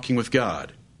 You're walking with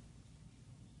God.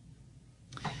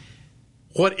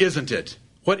 What isn't it?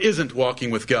 What isn't walking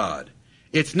with God?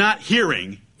 It's not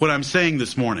hearing what I'm saying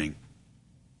this morning.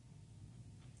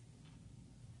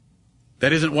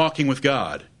 That isn't walking with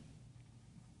God.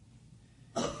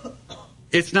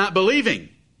 It's not believing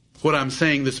what I'm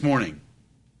saying this morning.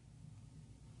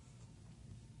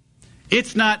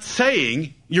 It's not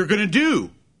saying you're going to do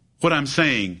what I'm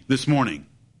saying this morning.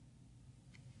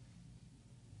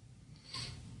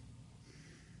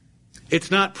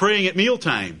 It's not praying at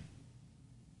mealtime.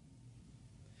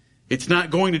 It's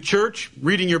not going to church,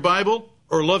 reading your Bible,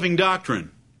 or loving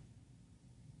doctrine.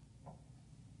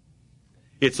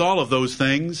 It's all of those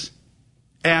things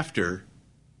after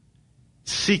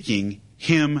seeking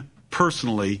him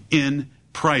personally in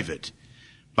private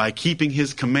by keeping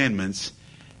his commandments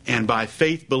and by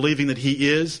faith believing that he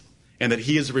is and that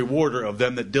he is a rewarder of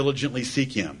them that diligently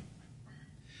seek him.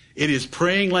 It is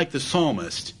praying like the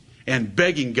psalmist and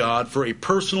begging God for a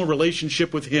personal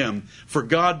relationship with him, for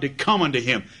God to come unto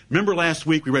him. Remember last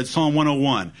week we read Psalm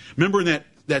 101. Remember in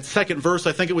that second verse,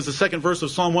 I think it was the second verse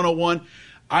of Psalm 101,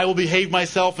 I will behave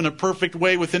myself in a perfect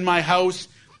way within my house.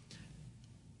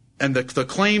 And the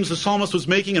claims the psalmist was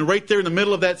making, and right there in the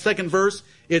middle of that second verse,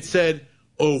 it said,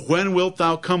 oh, when wilt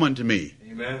thou come unto me?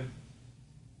 Amen.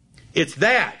 It's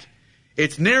that.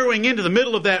 It's narrowing into the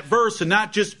middle of that verse and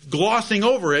not just glossing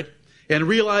over it and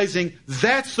realizing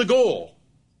that's the goal.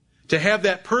 To have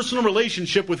that personal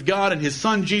relationship with God and his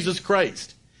Son, Jesus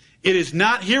Christ. It is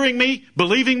not hearing me,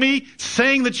 believing me,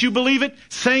 saying that you believe it,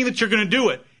 saying that you're going to do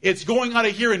it. It's going out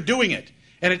of here and doing it.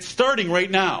 And it's starting right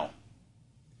now.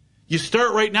 You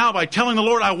start right now by telling the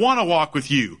Lord, I want to walk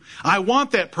with you. I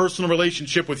want that personal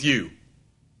relationship with you.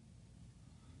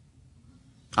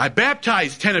 I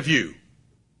baptized 10 of you.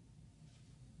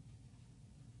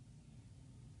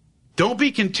 Don't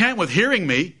be content with hearing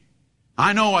me.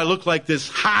 I know I look like this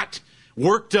hot,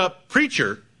 worked up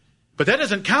preacher, but that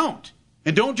doesn't count.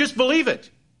 And don't just believe it.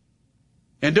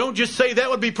 And don't just say that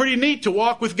would be pretty neat to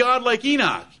walk with God like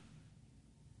Enoch.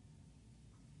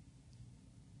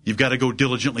 You've got to go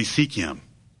diligently seek him.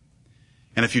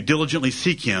 And if you diligently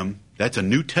seek him, that's a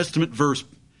New Testament verse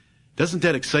Doesn't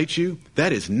that excite you?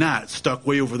 That is not stuck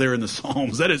way over there in the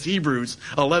Psalms. That is Hebrews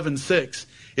 11:6.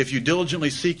 If you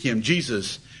diligently seek him,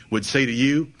 Jesus would say to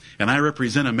you, and I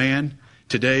represent a man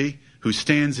today who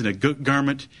stands in a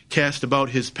garment cast about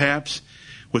his paps,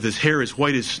 with his hair as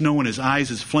white as snow and his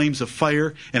eyes as flames of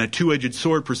fire, and a two-edged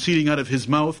sword proceeding out of his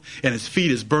mouth, and his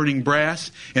feet as burning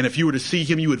brass. And if you were to see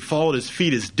him, you would fall at his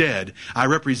feet as dead. I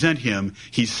represent him.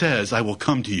 He says, I will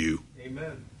come to you.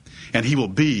 Amen. And he will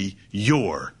be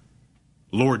your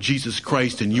Lord Jesus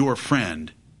Christ and your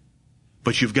friend.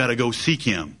 But you've got to go seek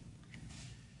him.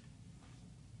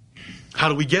 How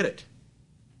do we get it?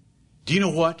 Do you know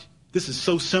what? This is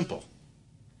so simple.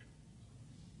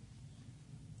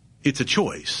 It's a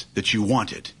choice that you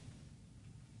want it.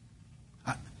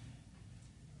 I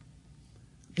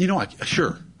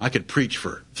could preach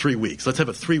for 3 weeks. Let's have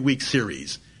a 3-week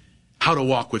series. How to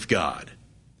walk with God.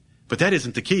 But that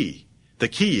isn't the key. The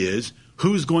key is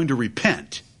who's going to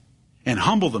repent and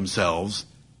humble themselves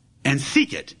and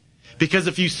seek it. Because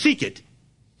if you seek it,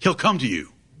 he'll come to you.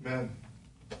 Amen.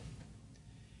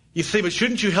 You say, but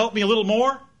shouldn't you help me a little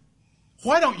more?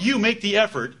 Why don't you make the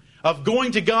effort of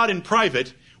going to God in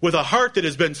private with a heart that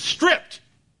has been stripped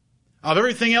of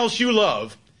everything else you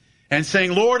love and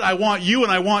saying, Lord, I want you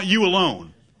and I want you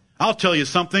alone. I'll tell you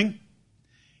something.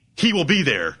 He will be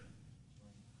there.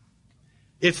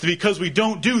 It's because we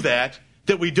don't do that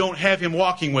we don't have him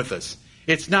walking with us.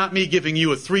 It's not me giving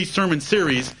you a 3-sermon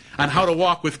series on how to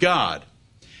walk with God.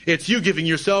 It's you giving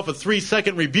yourself a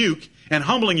 3-second rebuke and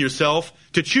humbling yourself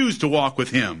to choose to walk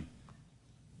with him.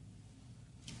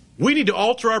 We need to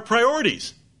alter our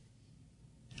priorities.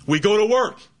 We go to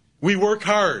work. We work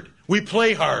hard. We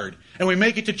play hard. And we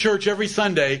make it to church every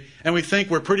Sunday and we think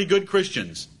we're pretty good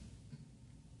Christians.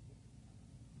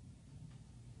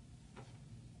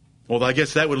 Well, I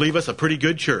guess that would leave us a pretty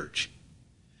good church.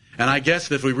 And I guess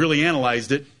that if we really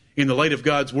analyzed it in the light of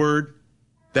God's Word,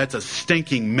 that's a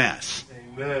stinking mess.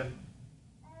 Amen.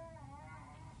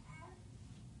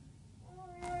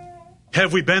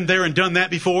 Have we been there and done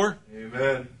that before?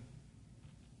 Amen.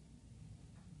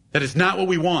 That is not what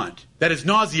we want. That is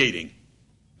nauseating.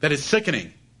 That is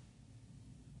sickening.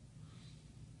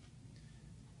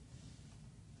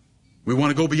 We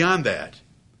want to go beyond that.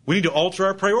 We need to alter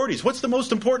our priorities. What's the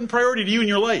most important priority to you in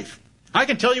your life? I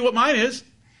can tell you what mine is,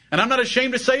 and I'm not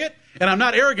ashamed to say it, and I'm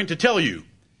not arrogant to tell you.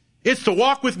 It's to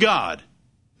walk with God.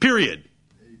 Period.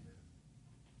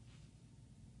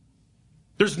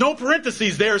 There's no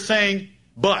parentheses there saying,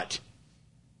 but,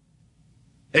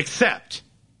 except,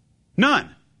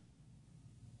 none.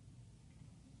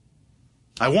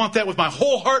 I want that with my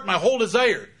whole heart, my whole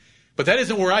desire. But that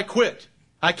isn't where I quit.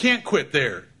 I can't quit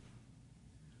there.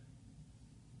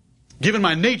 Given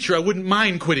my nature, I wouldn't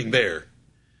mind quitting there.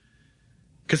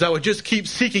 Because I would just keep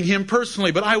seeking him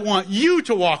personally. But I want you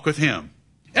to walk with him.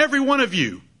 Every one of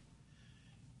you.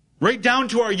 Right down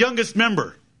to our youngest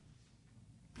member.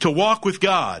 To walk with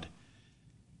God.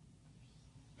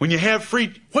 When you have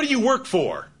free, what do you work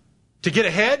for? To get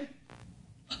ahead?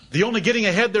 The only getting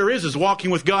ahead there is walking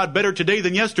with God better today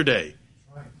than yesterday.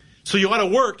 Right. So you ought to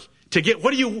work to get,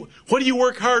 what do you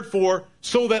work hard for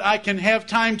so that I can have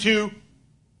time to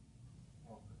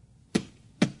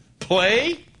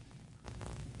play?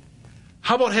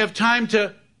 How about have time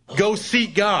to go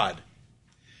seek God?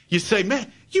 You say,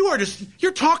 man,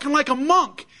 you're talking like a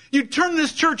monk. You turn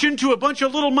this church into a bunch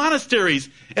of little monasteries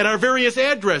at our various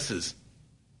addresses.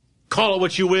 Call it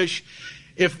what you wish.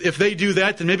 If they do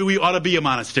that, then maybe we ought to be a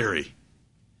monastery.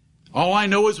 All I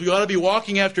know is we ought to be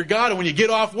walking after God, and when you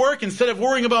get off work, instead of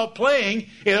worrying about playing,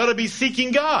 it ought to be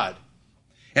seeking God.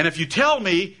 And if you tell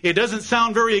me it doesn't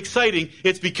sound very exciting,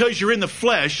 it's because you're in the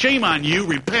flesh. Shame on you.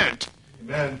 Repent.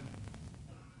 Amen.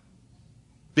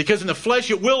 Because in the flesh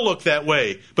it will look that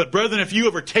way. But brethren, if you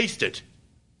ever taste it,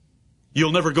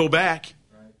 you'll never go back.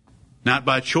 Right. Not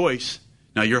by choice.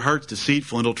 Now your heart's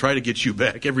deceitful and it'll try to get you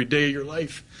back every day of your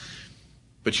life.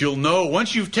 But you'll know,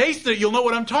 once you've tasted it, you'll know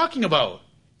what I'm talking about.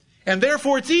 And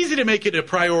therefore it's easy to make it a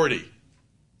priority.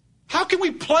 How can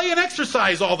we play and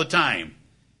exercise all the time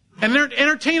and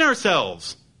entertain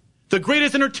ourselves? The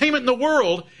greatest entertainment in the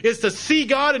world is to see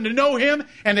God and to know him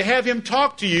and to have him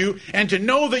talk to you and to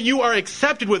know that you are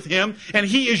accepted with him and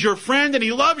he is your friend and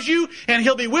he loves you and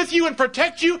he'll be with you and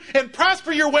protect you and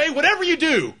prosper your way, whatever you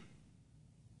do.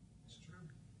 It's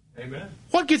true. Amen.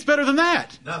 What gets better than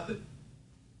that? Nothing.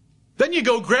 Then you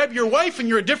go grab your wife and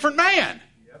you're a different man.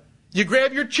 Yep. You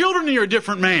grab your children and you're a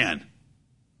different man.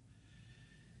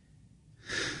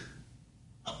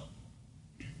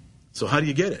 So how do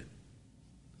you get it?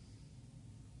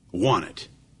 Want it.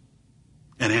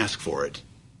 And ask for it.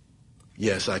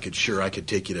 Yes, I could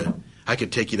take you to I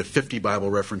could take you to 50 Bible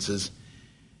references.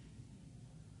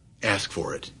 Ask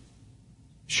for it.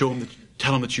 Show him,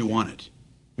 tell him that you want it.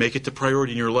 Make it the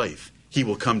priority in your life. He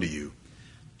will come to you.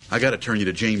 I got to turn you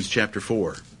to James chapter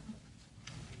 4.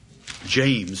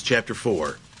 James chapter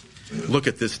 4. Look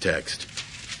at this text.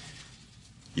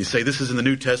 You say, this is in the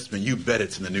New Testament. You bet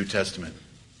it's in the New Testament.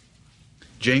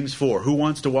 James 4. Who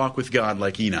wants to walk with God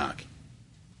like Enoch?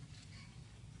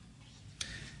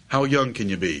 How young can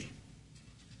you be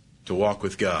to walk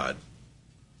with God?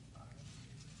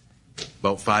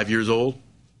 About 5 years old?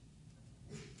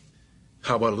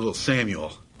 How about a little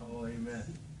Samuel? Oh,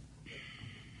 amen.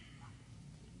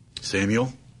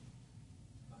 Samuel?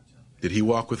 Did he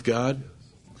walk with God?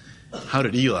 How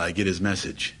did Eli get his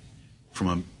message?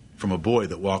 From a boy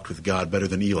that walked with God better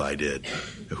than Eli did,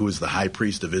 who was the high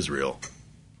priest of Israel.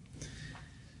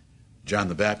 John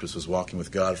the Baptist was walking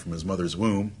with God from his mother's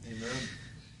womb. Amen.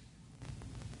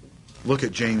 Look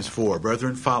at James 4.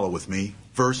 Brethren, follow with me.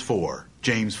 Verse 4.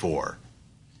 James 4.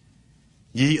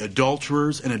 Ye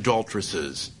adulterers and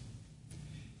adulteresses.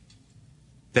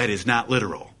 That is not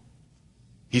literal.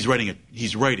 He's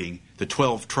writing the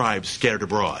 12 tribes scattered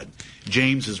abroad.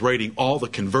 James is writing all the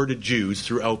converted Jews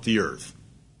throughout the earth.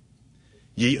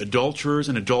 Ye adulterers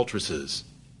and adulteresses.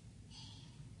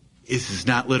 This is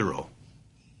not literal.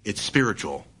 It's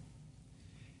spiritual.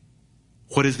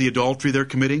 What is the adultery they're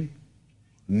committing?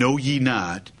 Know ye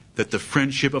not that the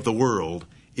friendship of the world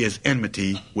is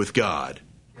enmity with God?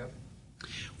 Yep.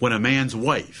 When a man's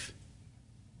wife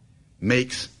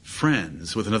makes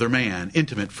friends with another man,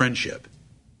 intimate friendship,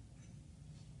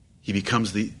 he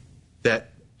becomes that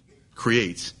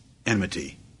creates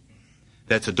enmity.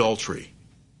 That's adultery.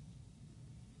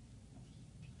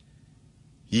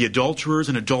 Ye adulterers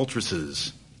and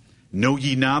adulteresses, know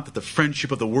ye not that the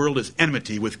friendship of the world is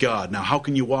enmity with God? Now, how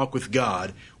can you walk with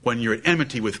God when you're at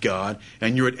enmity with God,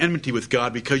 and you're at enmity with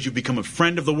God because you become a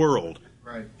friend of the world?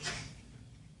 Right.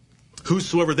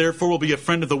 Whosoever therefore will be a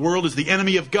friend of the world is the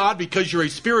enemy of God, because you're a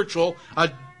spiritual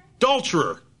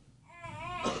adulterer.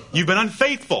 You've been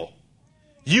unfaithful.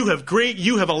 You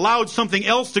have allowed something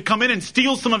else to come in and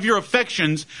steal some of your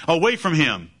affections away from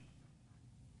him.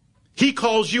 He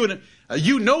calls you,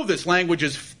 you know this language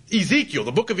is Ezekiel.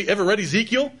 The book of, ever read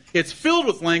Ezekiel? It's filled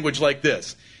with language like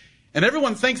this. And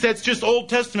everyone thinks that's just Old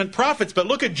Testament prophets, but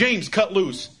look at James cut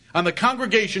loose on the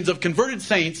congregations of converted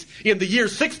saints in the year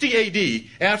 60 A.D.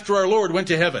 after our Lord went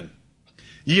to heaven.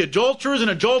 Ye adulterers and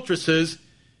adulteresses,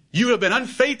 you have been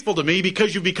unfaithful to me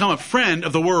because you've become a friend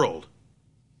of the world.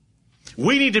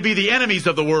 We need to be the enemies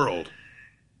of the world.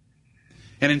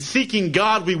 And in seeking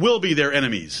God, we will be their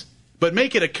enemies. But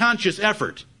make it a conscious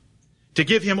effort to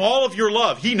give him all of your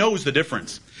love. He knows the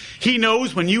difference. He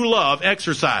knows when you love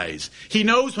exercise. He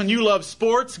knows when you love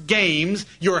sports, games,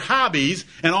 your hobbies,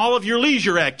 and all of your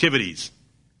leisure activities.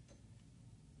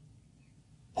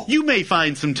 You may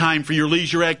find some time for your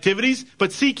leisure activities,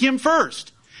 but seek him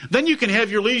first. Then you can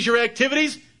have your leisure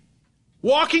activities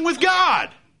walking with God.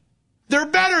 They're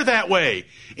better that way.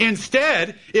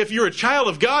 Instead, if you're a child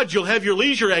of God, you'll have your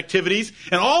leisure activities,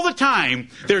 and all the time,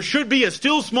 there should be a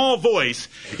still small voice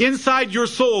inside your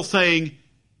soul saying,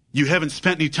 you haven't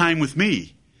spent any time with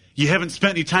me. You haven't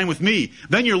spent any time with me.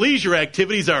 Then your leisure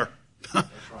activities are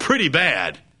pretty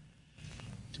bad.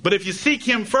 But if you seek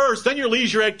him first, then your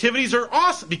leisure activities are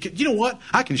awesome. Because you know what?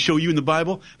 I can show you in the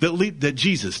Bible that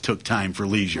Jesus took time for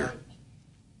leisure.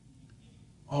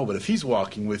 Oh, but if he's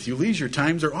walking with you, leisure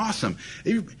times are awesome.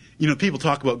 You know, people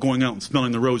talk about going out and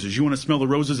smelling the roses. You want to smell the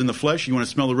roses in the flesh? You want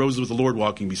to smell the roses with the Lord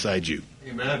walking beside you?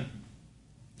 Amen.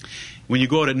 When you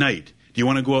go out at night, do you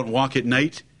want to go out and walk at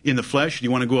night in the flesh? Do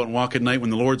you want to go out and walk at night when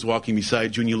the Lord's walking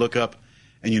beside you and you look up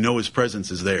and you know his presence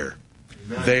is there?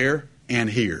 Amen. There and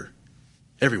here.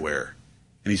 Everywhere.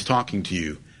 And he's talking to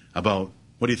you about,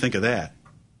 what do you think of that?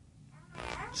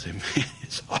 I say, man,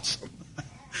 it's awesome.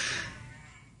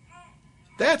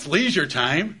 That's leisure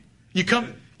time.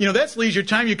 That's leisure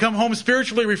time. You come home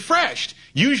spiritually refreshed.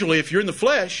 Usually, if you're in the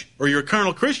flesh or you're a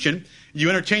carnal Christian, you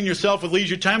entertain yourself with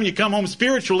leisure time and you come home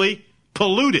spiritually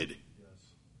polluted. Yes.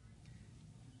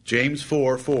 James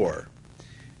 4:4.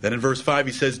 Then in verse 5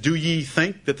 he says, do ye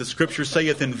think that the scripture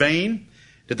saith in vain?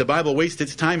 Did the Bible waste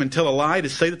its time and tell a lie to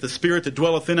say that the spirit that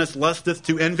dwelleth in us lusteth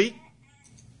to envy?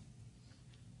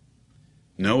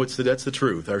 No, that's the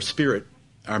truth. Our spirit,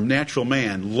 our natural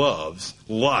man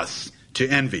lusts to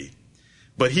envy.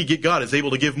 But God is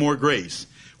able to give more grace.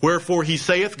 Wherefore he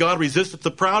saith, God resisteth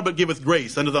the proud, but giveth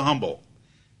grace unto the humble.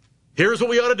 Here's what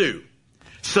we ought to do.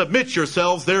 Submit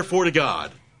yourselves therefore to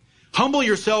God. Humble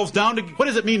yourselves down to, what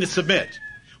does it mean to submit?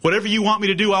 Whatever you want me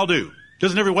to do, I'll do.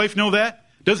 Doesn't every wife know that?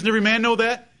 Doesn't every man know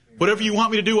that? Whatever you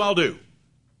want me to do, I'll do.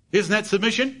 Isn't that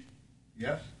submission?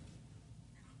 Yes.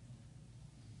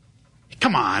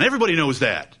 Come on, everybody knows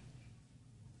that.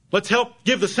 Let's help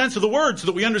give the sense of the word so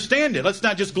that we understand it. Let's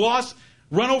not just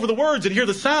run over the words and hear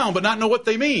the sound but not know what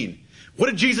they mean. What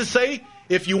did Jesus say?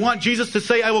 If you want Jesus to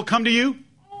say, I will come to you,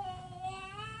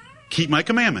 keep my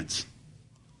commandments.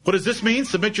 What does this mean?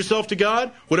 Submit yourself to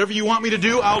God. Whatever you want me to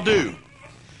do, I'll do.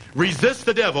 Resist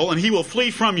the devil and he will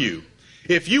flee from you.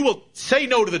 If you will say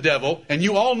no to the devil, and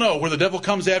you all know where the devil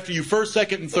comes after you first,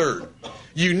 second, and third,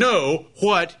 you know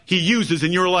what he uses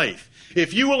in your life.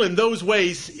 If you will in those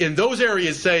ways, in those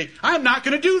areas say, I'm not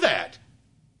going to do that.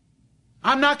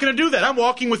 I'm not going to do that. I'm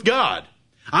walking with God.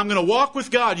 I'm going to walk with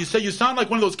God. You say you sound like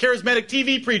one of those charismatic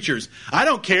TV preachers. I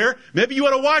don't care. Maybe you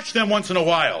ought to watch them once in a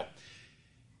while.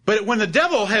 But when the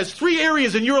devil has 3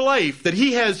 areas in your life that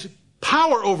he has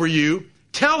power over you,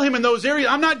 tell him in those areas,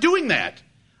 I'm not doing that.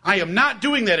 I am not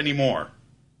doing that anymore.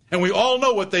 And we all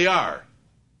know what they are.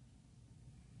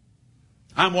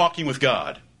 I'm walking with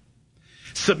God.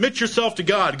 Submit yourself to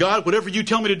God. God, whatever you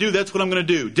tell me to do, that's what I'm going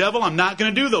to do. Devil, I'm not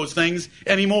going to do those things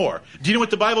anymore. Do you know what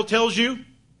the Bible tells you?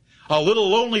 A little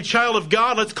lonely child of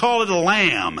God, let's call it a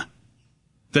lamb.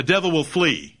 The devil will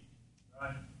flee.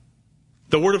 Right.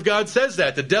 The Word of God says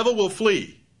that. The devil will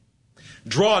flee.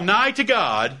 Draw nigh to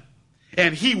God,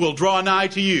 and he will draw nigh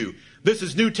to you. This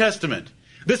is New Testament.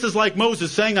 This is like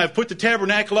Moses saying, I've put the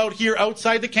tabernacle out here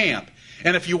outside the camp.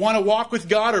 And if you want to walk with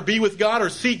God or be with God or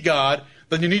seek God,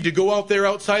 then you need to go out there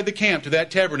outside the camp to that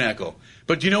tabernacle.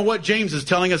 But do you know what? James is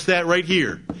telling us that right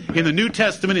here. In the New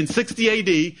Testament in 60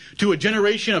 A.D. to a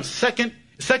generation of second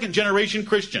generation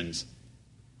Christians.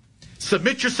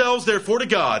 Submit yourselves therefore to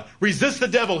God. Resist the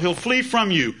devil. He'll flee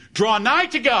from you. Draw nigh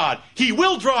to God. He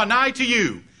will draw nigh to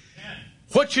you.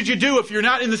 What should you do if you're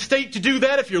not in the state to do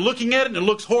that? If you're looking at it and it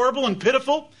looks horrible and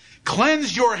pitiful?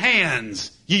 Cleanse your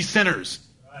hands, ye sinners.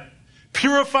 Right.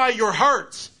 Purify your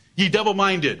hearts, ye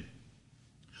double-minded.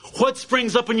 What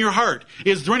springs up in your heart?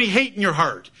 Is there any hate in your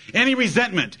heart? Any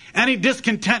resentment? Any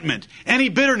discontentment? Any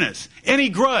bitterness? Any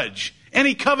grudge?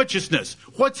 Any covetousness?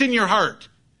 What's in your heart?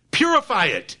 Purify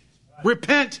it. Right.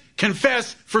 Repent,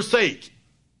 confess, forsake.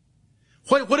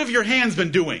 What have your hands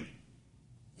been doing?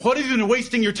 What have you been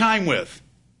wasting your time with?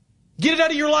 Get it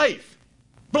out of your life.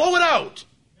 Blow it out.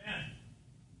 Amen.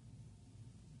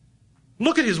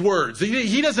 Look at his words.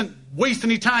 He doesn't waste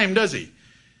any time, does he?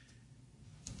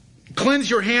 Cleanse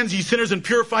your hands, ye sinners, and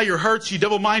purify your hearts, ye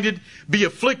double-minded. Be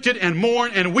afflicted and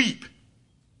mourn and weep.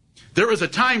 There is a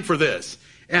time for this.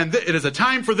 And it is a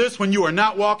time for this when you are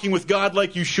not walking with God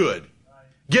like you should.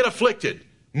 Get afflicted.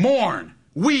 Mourn.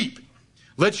 Weep.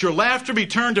 Let your laughter be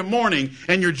turned to mourning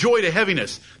and your joy to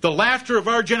heaviness. The laughter of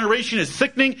our generation is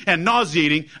sickening and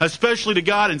nauseating, especially to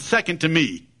God and second to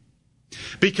me.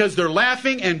 Because they're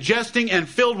laughing and jesting and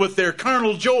filled with their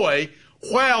carnal joy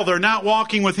while they're not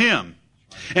walking with Him.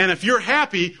 And if you're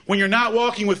happy when you're not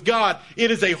walking with God,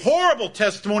 it is a horrible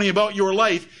testimony about your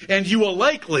life, and you will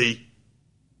likely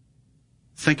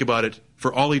think about it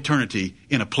for all eternity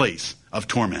in a place of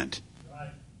torment. Right.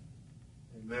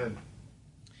 Amen.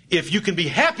 If you can be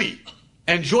happy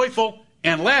and joyful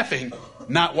and laughing,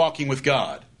 not walking with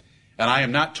God. And I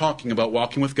am not talking about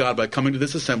walking with God by coming to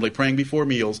this assembly, praying before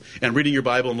meals, and reading your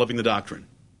Bible and loving the doctrine.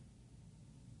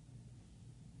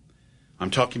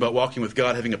 I'm talking about walking with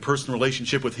God, having a personal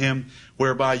relationship with Him,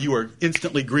 whereby you are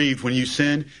instantly grieved when you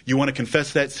sin. You want to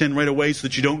confess that sin right away so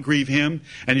that you don't grieve Him,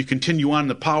 and you continue on in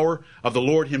the power of the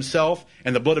Lord Himself,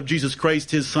 and the blood of Jesus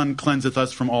Christ, His Son, cleanseth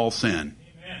us from all sin.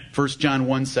 Amen. 1 John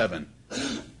 1:7.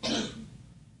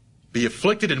 Be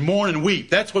afflicted and mourn and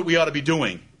weep. That's what we ought to be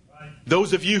doing. Right.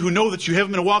 Those of you who know that you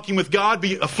haven't been walking with God,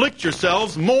 afflict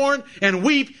yourselves, mourn and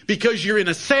weep because you're in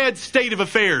a sad state of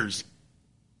affairs.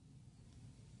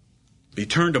 Be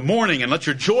turned to mourning and let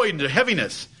your joy into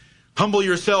heaviness. Humble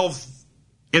yourselves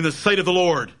in the sight of the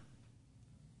Lord,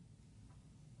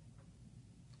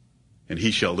 and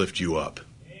He shall lift you up.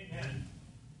 Amen.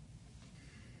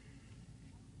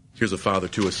 Here's a father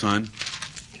to a son.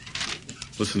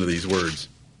 Listen to these words.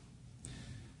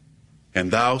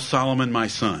 And thou, Solomon, my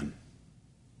son,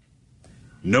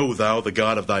 know thou the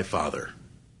God of thy father.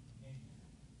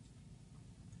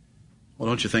 Well,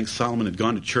 don't you think Solomon had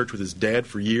gone to church with his dad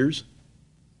for years?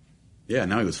 Yeah,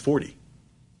 now he was 40.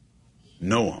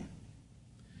 Know Him.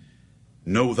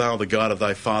 Know thou the God of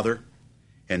thy father,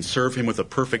 and serve Him with a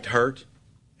perfect heart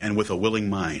and with a willing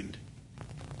mind.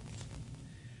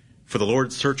 For the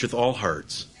Lord searcheth all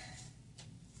hearts,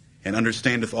 and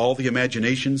understandeth all the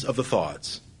imaginations of the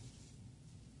thoughts.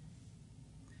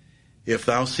 If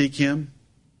thou seek Him,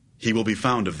 He will be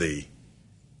found of thee.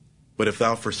 But if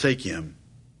thou forsake Him,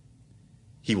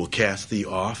 He will cast thee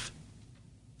off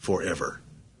forever.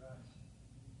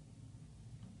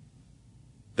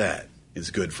 That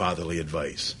is good fatherly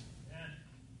advice.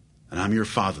 And I'm your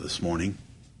father this morning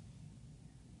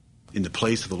in the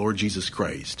place of the Lord Jesus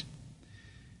Christ.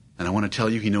 And I want to tell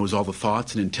you, he knows all the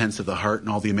thoughts and intents of the heart and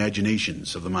all the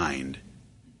imaginations of the mind.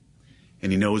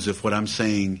 And he knows if what I'm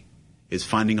saying is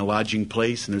finding a lodging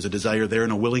place and there's a desire there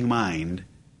and a willing mind.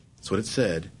 That's what it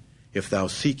said. If thou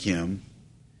seek him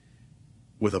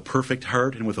with a perfect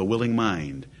heart and with a willing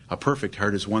mind. A perfect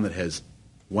heart is one that has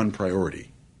one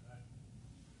priority.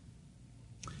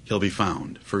 He'll be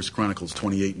found. 1 Chronicles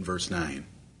 28 and verse 9.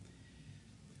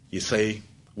 You say,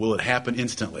 will it happen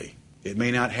instantly? It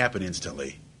may not happen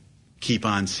instantly. Keep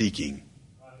on seeking.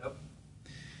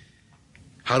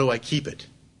 How do I keep it?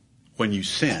 When you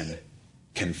sin,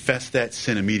 confess that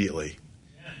sin immediately.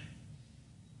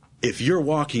 If you're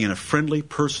walking in a friendly,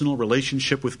 personal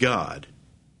relationship with God,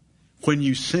 when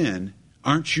you sin,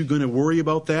 aren't you going to worry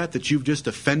about that you've just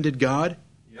offended God?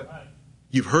 Yep.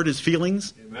 You've hurt his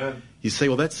feelings? Amen. You say,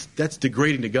 well, that's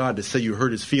degrading to God to say you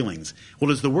hurt his feelings. Well,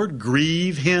 does the word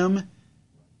grieve him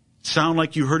sound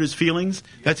like you hurt his feelings?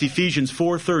 That's Ephesians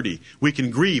 4:30. We can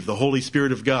grieve the Holy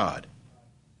Spirit of God.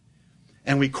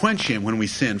 And we quench him when we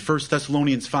sin. 1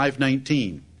 Thessalonians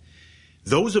 5:19.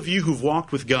 Those of you who've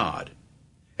walked with God,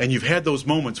 and you've had those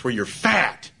moments where you're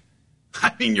fat.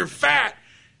 I mean, you're fat.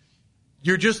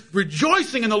 You're just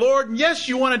rejoicing in the Lord, and yes,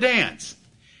 you want to dance.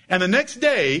 And the next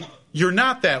day, you're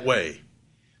not that way.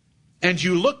 And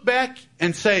you look back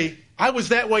and say, I was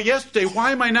that way yesterday.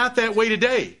 Why am I not that way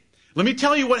today? Let me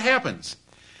tell you what happens.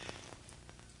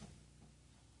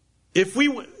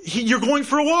 You're going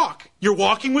for a walk. You're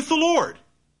walking with the Lord.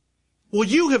 Well,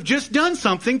 you have just done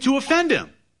something to offend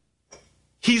him.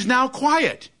 He's now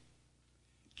quiet.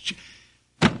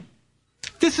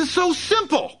 This is so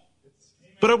simple.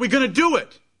 But are we going to do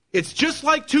it? It's just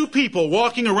like two people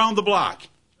walking around the block.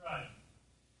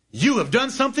 You have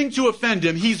done something to offend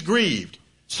him. He's grieved.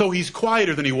 So he's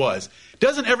quieter than he was.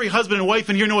 Doesn't every husband and wife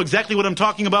in here know exactly what I'm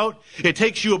talking about? It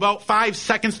takes you about 5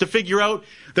 seconds to figure out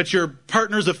that your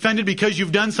partner's offended because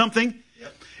you've done something.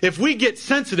 Yep. If we get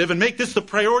sensitive and make this the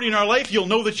priority in our life, you'll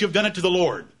know that you've done it to the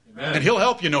Lord. Amen. And he'll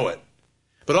help you know it.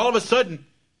 But all of a sudden,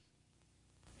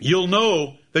 you'll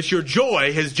know that your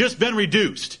joy has just been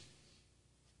reduced.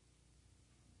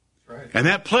 Right. And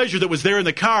that pleasure that was there in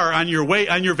the car on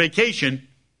your vacation,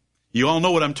 you all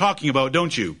know what I'm talking about,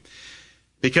 don't you?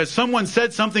 Because someone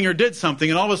said something or did something,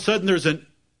 and all of a sudden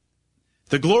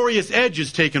the glorious edge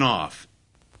is taken off.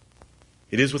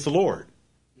 It is with the Lord.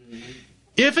 Mm-hmm.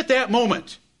 If at that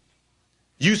moment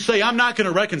you say, I'm not going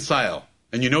to reconcile,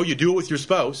 and you know you do it with your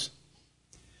spouse,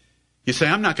 you say,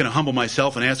 I'm not going to humble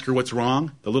myself and ask her what's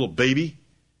wrong, the little baby,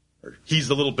 or he's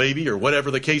the little baby, or whatever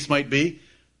the case might be,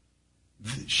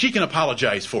 she can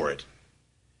apologize for it.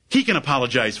 He can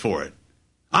apologize for it.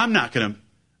 I'm not going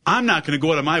to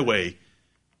go out of my way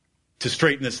to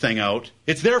straighten this thing out.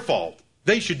 It's their fault.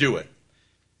 They should do it.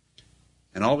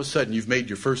 And all of a sudden, you've made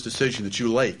your first decision that you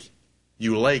like.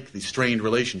 You like the strained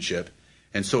relationship,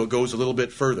 and so it goes a little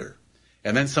bit further.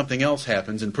 And then something else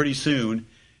happens, and pretty soon,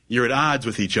 you're at odds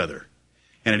with each other.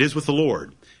 And it is with the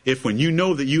Lord. If when you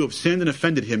know that you have sinned and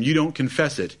offended him, you don't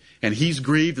confess it, and he's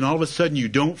grieved, and all of a sudden you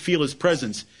don't feel his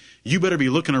presence, you better be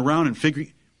looking around and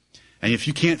figuring. And if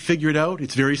you can't figure it out,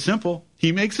 it's very simple.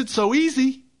 He makes it so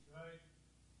easy. Right.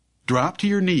 Drop to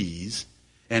your knees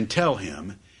and tell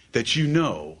him that you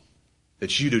know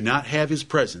that you do not have his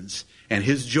presence and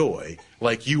his joy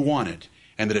like you want it.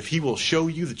 And that if he will show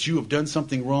you that you have done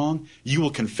something wrong, you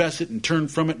will confess it and turn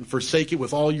from it and forsake it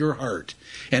with all your heart.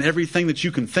 And everything that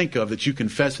you can think of that you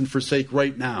confess and forsake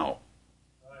right now,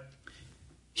 right,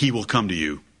 he will come to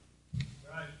you.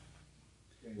 Right.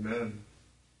 Amen.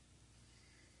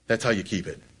 That's how you keep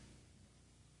it.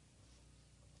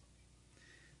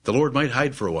 The Lord might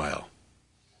hide for a while.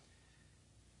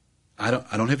 I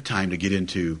don't have time to get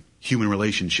into human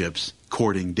relationships,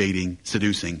 courting, dating,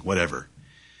 seducing, whatever.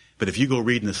 But if you go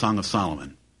read in the Song of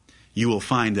Solomon, you will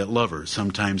find that lovers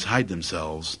sometimes hide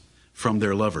themselves from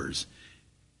their lovers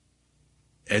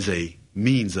as a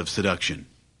means of seduction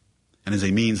and as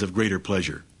a means of greater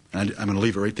pleasure. And I'm going to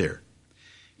leave it right there.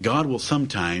 God will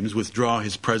sometimes withdraw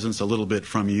his presence a little bit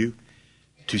from you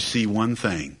to see one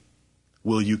thing.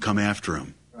 Will you come after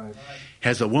him? Right.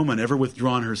 Has a woman ever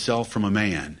withdrawn herself from a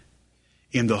man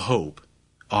in the hope,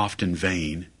 often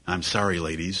vain, I'm sorry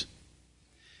ladies,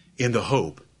 in the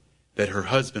hope that her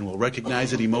husband will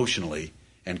recognize it emotionally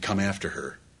and come after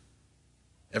her?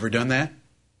 Ever done that?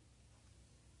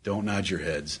 Don't nod your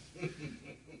heads.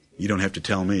 You don't have to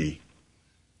tell me.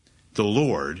 The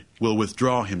Lord will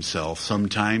withdraw himself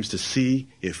sometimes to see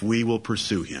if we will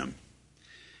pursue him.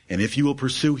 And if you will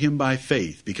pursue him by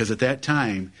faith, because at that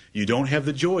time you don't have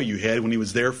the joy you had when he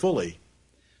was there fully.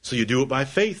 So you do it by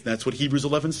faith. That's what Hebrews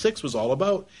 11:6 was all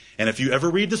about. And if you ever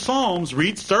read the Psalms,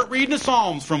 start reading the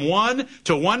Psalms from 1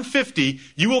 to 150,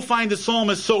 you will find the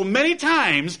psalmist so many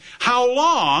times, how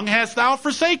long hast thou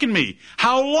forsaken me?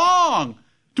 How long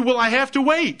will I have to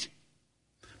wait?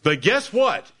 But guess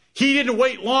what? He didn't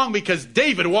wait long because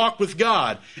David walked with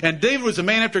God. And David was a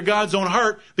man after God's own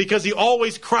heart because he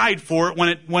always cried for it when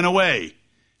it went away.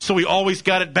 So he always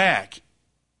got it back.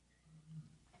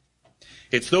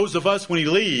 It's those of us when he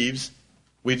leaves,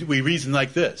 we reason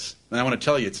like this. And I want to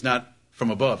tell you, it's not from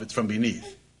above, it's from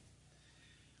beneath.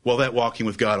 Well, that walking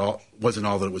with God wasn't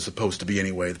all that it was supposed to be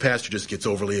anyway. The pastor just gets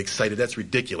overly excited. That's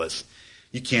ridiculous.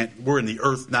 We're in the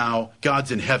earth now.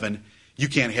 God's in heaven. You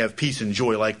can't have peace and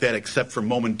joy like that except for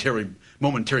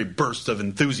momentary bursts of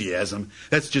enthusiasm.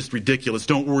 That's just ridiculous.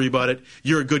 Don't worry about it.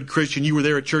 You're a good Christian. You were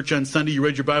there at church on Sunday. You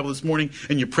read your Bible this morning,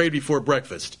 and you prayed before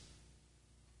breakfast.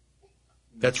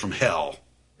 That's from hell.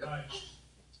 Right.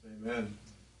 Amen.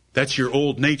 That's your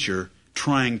old nature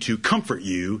trying to comfort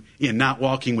you in not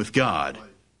walking with God. Right.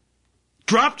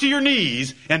 Drop to your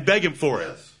knees and beg him for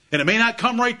it. And it may not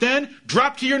come right then.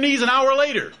 Drop to your knees an hour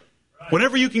later. Right.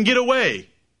 Whenever you can get away.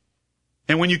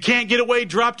 And when you can't get away,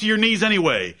 drop to your knees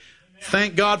anyway. Amen.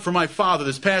 Thank God for my father.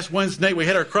 This past Wednesday night, we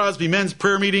had our Crosby men's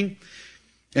prayer meeting,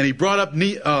 and he brought up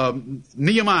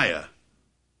Nehemiah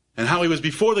and how he was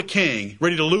before the king,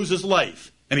 ready to lose his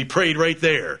life, and he prayed right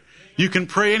there. You can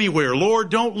pray anywhere. Lord,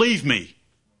 don't leave me.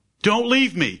 Don't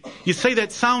leave me. You say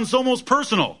that sounds almost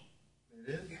personal.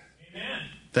 It is. Amen.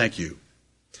 Thank you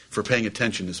for paying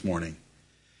attention this morning.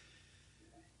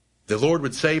 The Lord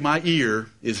would say, my ear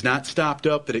is not stopped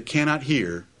up that it cannot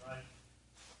hear.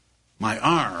 My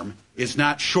arm is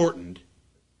not shortened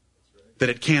that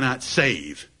it cannot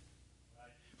save.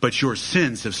 But your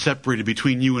sins have separated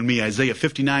between you and me. Isaiah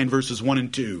 59 verses 1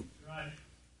 and 2.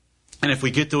 And if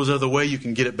we get those out of the way, you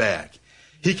can get it back.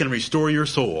 He can restore your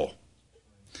soul.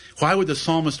 Why would the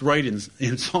psalmist write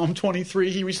in Psalm 23,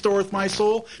 he restoreth my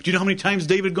soul? Do you know how many times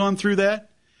David had gone through that?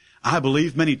 I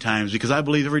believe many times, because I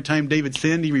believe every time David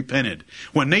sinned, he repented.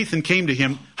 When Nathan came to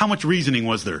him, how much reasoning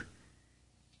was there?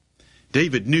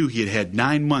 David knew he had had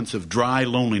 9 months of dry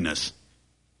loneliness.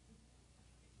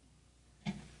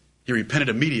 He repented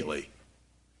immediately,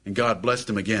 and God blessed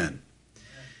him again.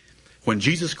 When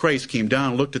Jesus Christ came down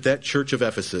and looked at that church of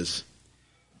Ephesus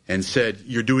and said,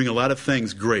 you're doing a lot of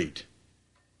things great.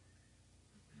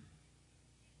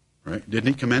 Right? Didn't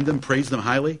he commend them, praise them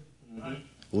highly? Mm-hmm.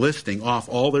 Listing off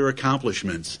all their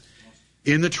accomplishments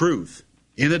in the truth,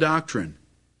 in the doctrine,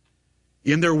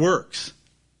 in their works.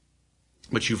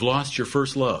 But you've lost your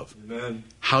first love. Amen.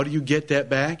 How do you get that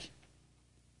back?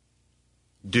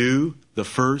 Do the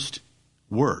first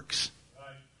works.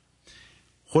 Right.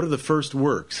 What are the first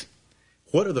works?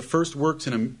 What are the first works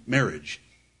in a marriage?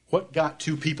 What got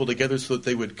two people together so that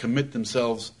they would commit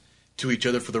themselves to each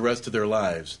other for the rest of their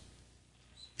lives?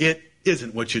 It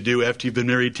isn't what you do after you've been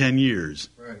married 10 years.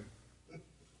 Right.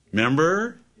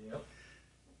 Remember? Yep.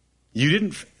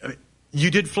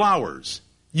 You did flowers.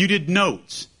 You did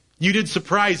notes. You did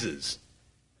surprises.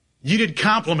 You did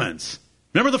compliments.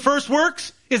 Remember the first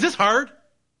works? Is this hard?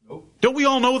 Nope. Don't we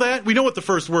all know that? We know what the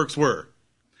first works were.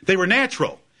 They were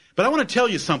natural. But I want to tell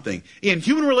you something. In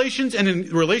human relations and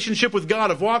in relationship with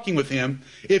God of walking with him,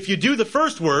 if you do the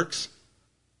first works,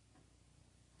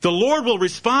 the Lord will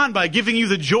respond by giving you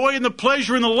the joy and the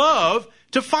pleasure and the love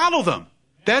to follow them.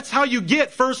 That's how you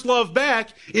get first love back,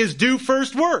 is do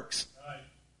first works.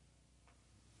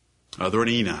 Are there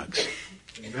any Enochs?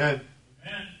 Amen.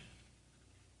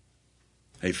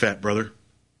 Hey, fat brother,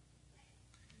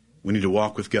 we need to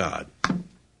walk with God.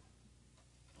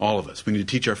 All of us. We need to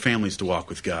teach our families to walk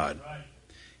with God.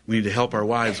 We need to help our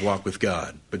wives walk with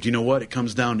God. But do you know what? It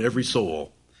comes down to every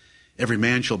soul. Every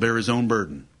man shall bear his own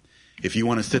burden. If you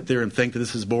want to sit there and think that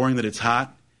this is boring, that it's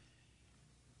hot,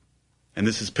 and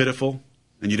this is pitiful,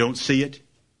 and you don't see it,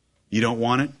 you don't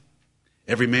want it,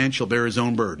 every man shall bear his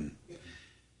own burden.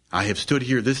 I have stood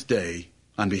here this day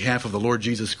on behalf of the Lord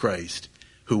Jesus Christ,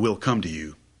 who will come to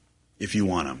you if you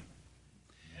want him.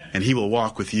 And he will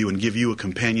walk with you and give you a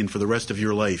companion for the rest of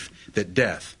your life, that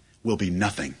death will be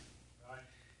nothing.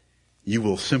 You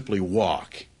will simply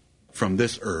walk from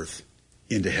this earth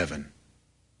into heaven.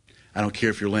 I don't care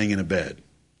if you're laying in a bed.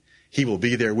 He will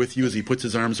be there with you as he puts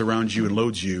his arms around you and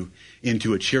loads you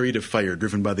into a chariot of fire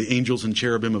driven by the angels and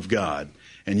cherubim of God,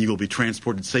 and you will be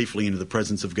transported safely into the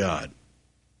presence of God.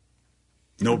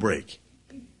 No break.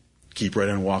 Keep right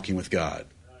on walking with God.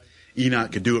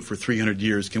 Enoch could do it for 300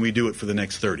 years. Can we do it for the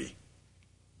next 30?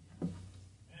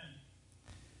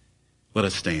 Let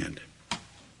us stand.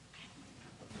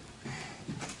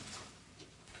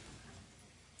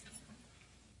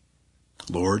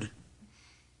 Lord,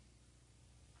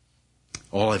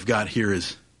 all I've got here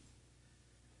is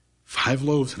 5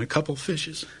 loaves and a couple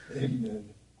fishes. Amen.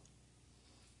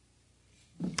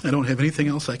 I don't have anything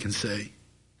else I can say.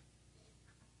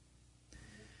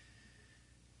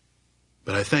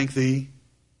 But I thank thee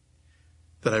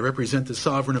that I represent the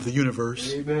sovereign of the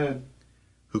universe, Amen.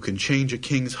 who can change a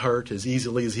king's heart as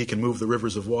easily as he can move the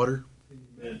rivers of water,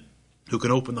 Amen. who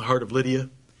can open the heart of Lydia,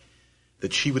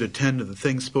 that she would attend to the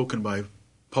things spoken by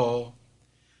Paul,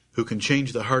 who can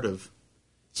change the heart of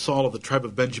Saul of the tribe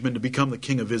of Benjamin to become the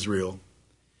king of Israel,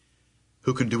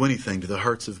 who can do anything to the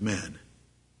hearts of men.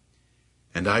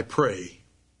 And I pray,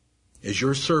 as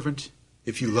your servant,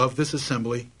 if you love this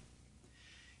assembly,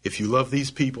 if you love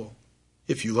these people,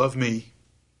 if you love me,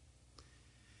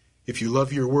 if you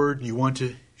love your word and you want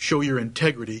to show your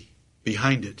integrity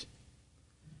behind it,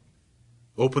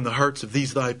 open the hearts of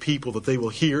these thy people that they will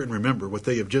hear and remember what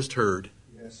they have just heard.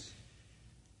 Yes.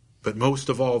 But most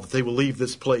of all, that they will leave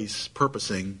this place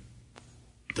purposing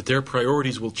that their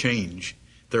priorities will change,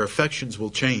 their affections will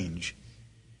change,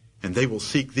 and they will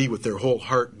seek thee with their whole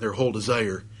heart and their whole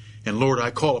desire. And Lord,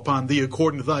 I call upon thee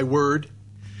according to thy word,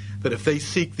 that if they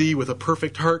seek thee with a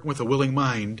perfect heart and with a willing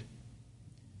mind,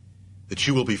 that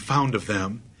you will be found of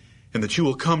them, and that you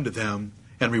will come to them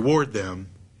and reward them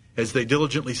as they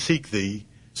diligently seek thee,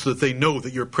 so that they know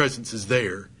that your presence is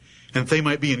there, and that they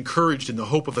might be encouraged in the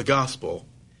hope of the gospel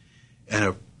and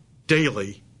a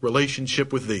daily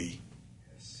relationship with thee.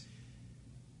 Yes.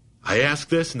 I ask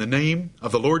this in the name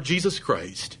of the Lord Jesus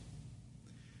Christ,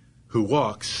 who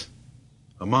walks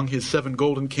among his 7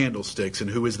 golden candlesticks and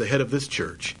who is the head of this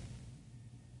church.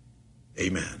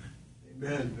 Amen.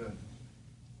 Amen.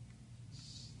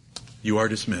 You are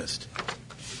dismissed.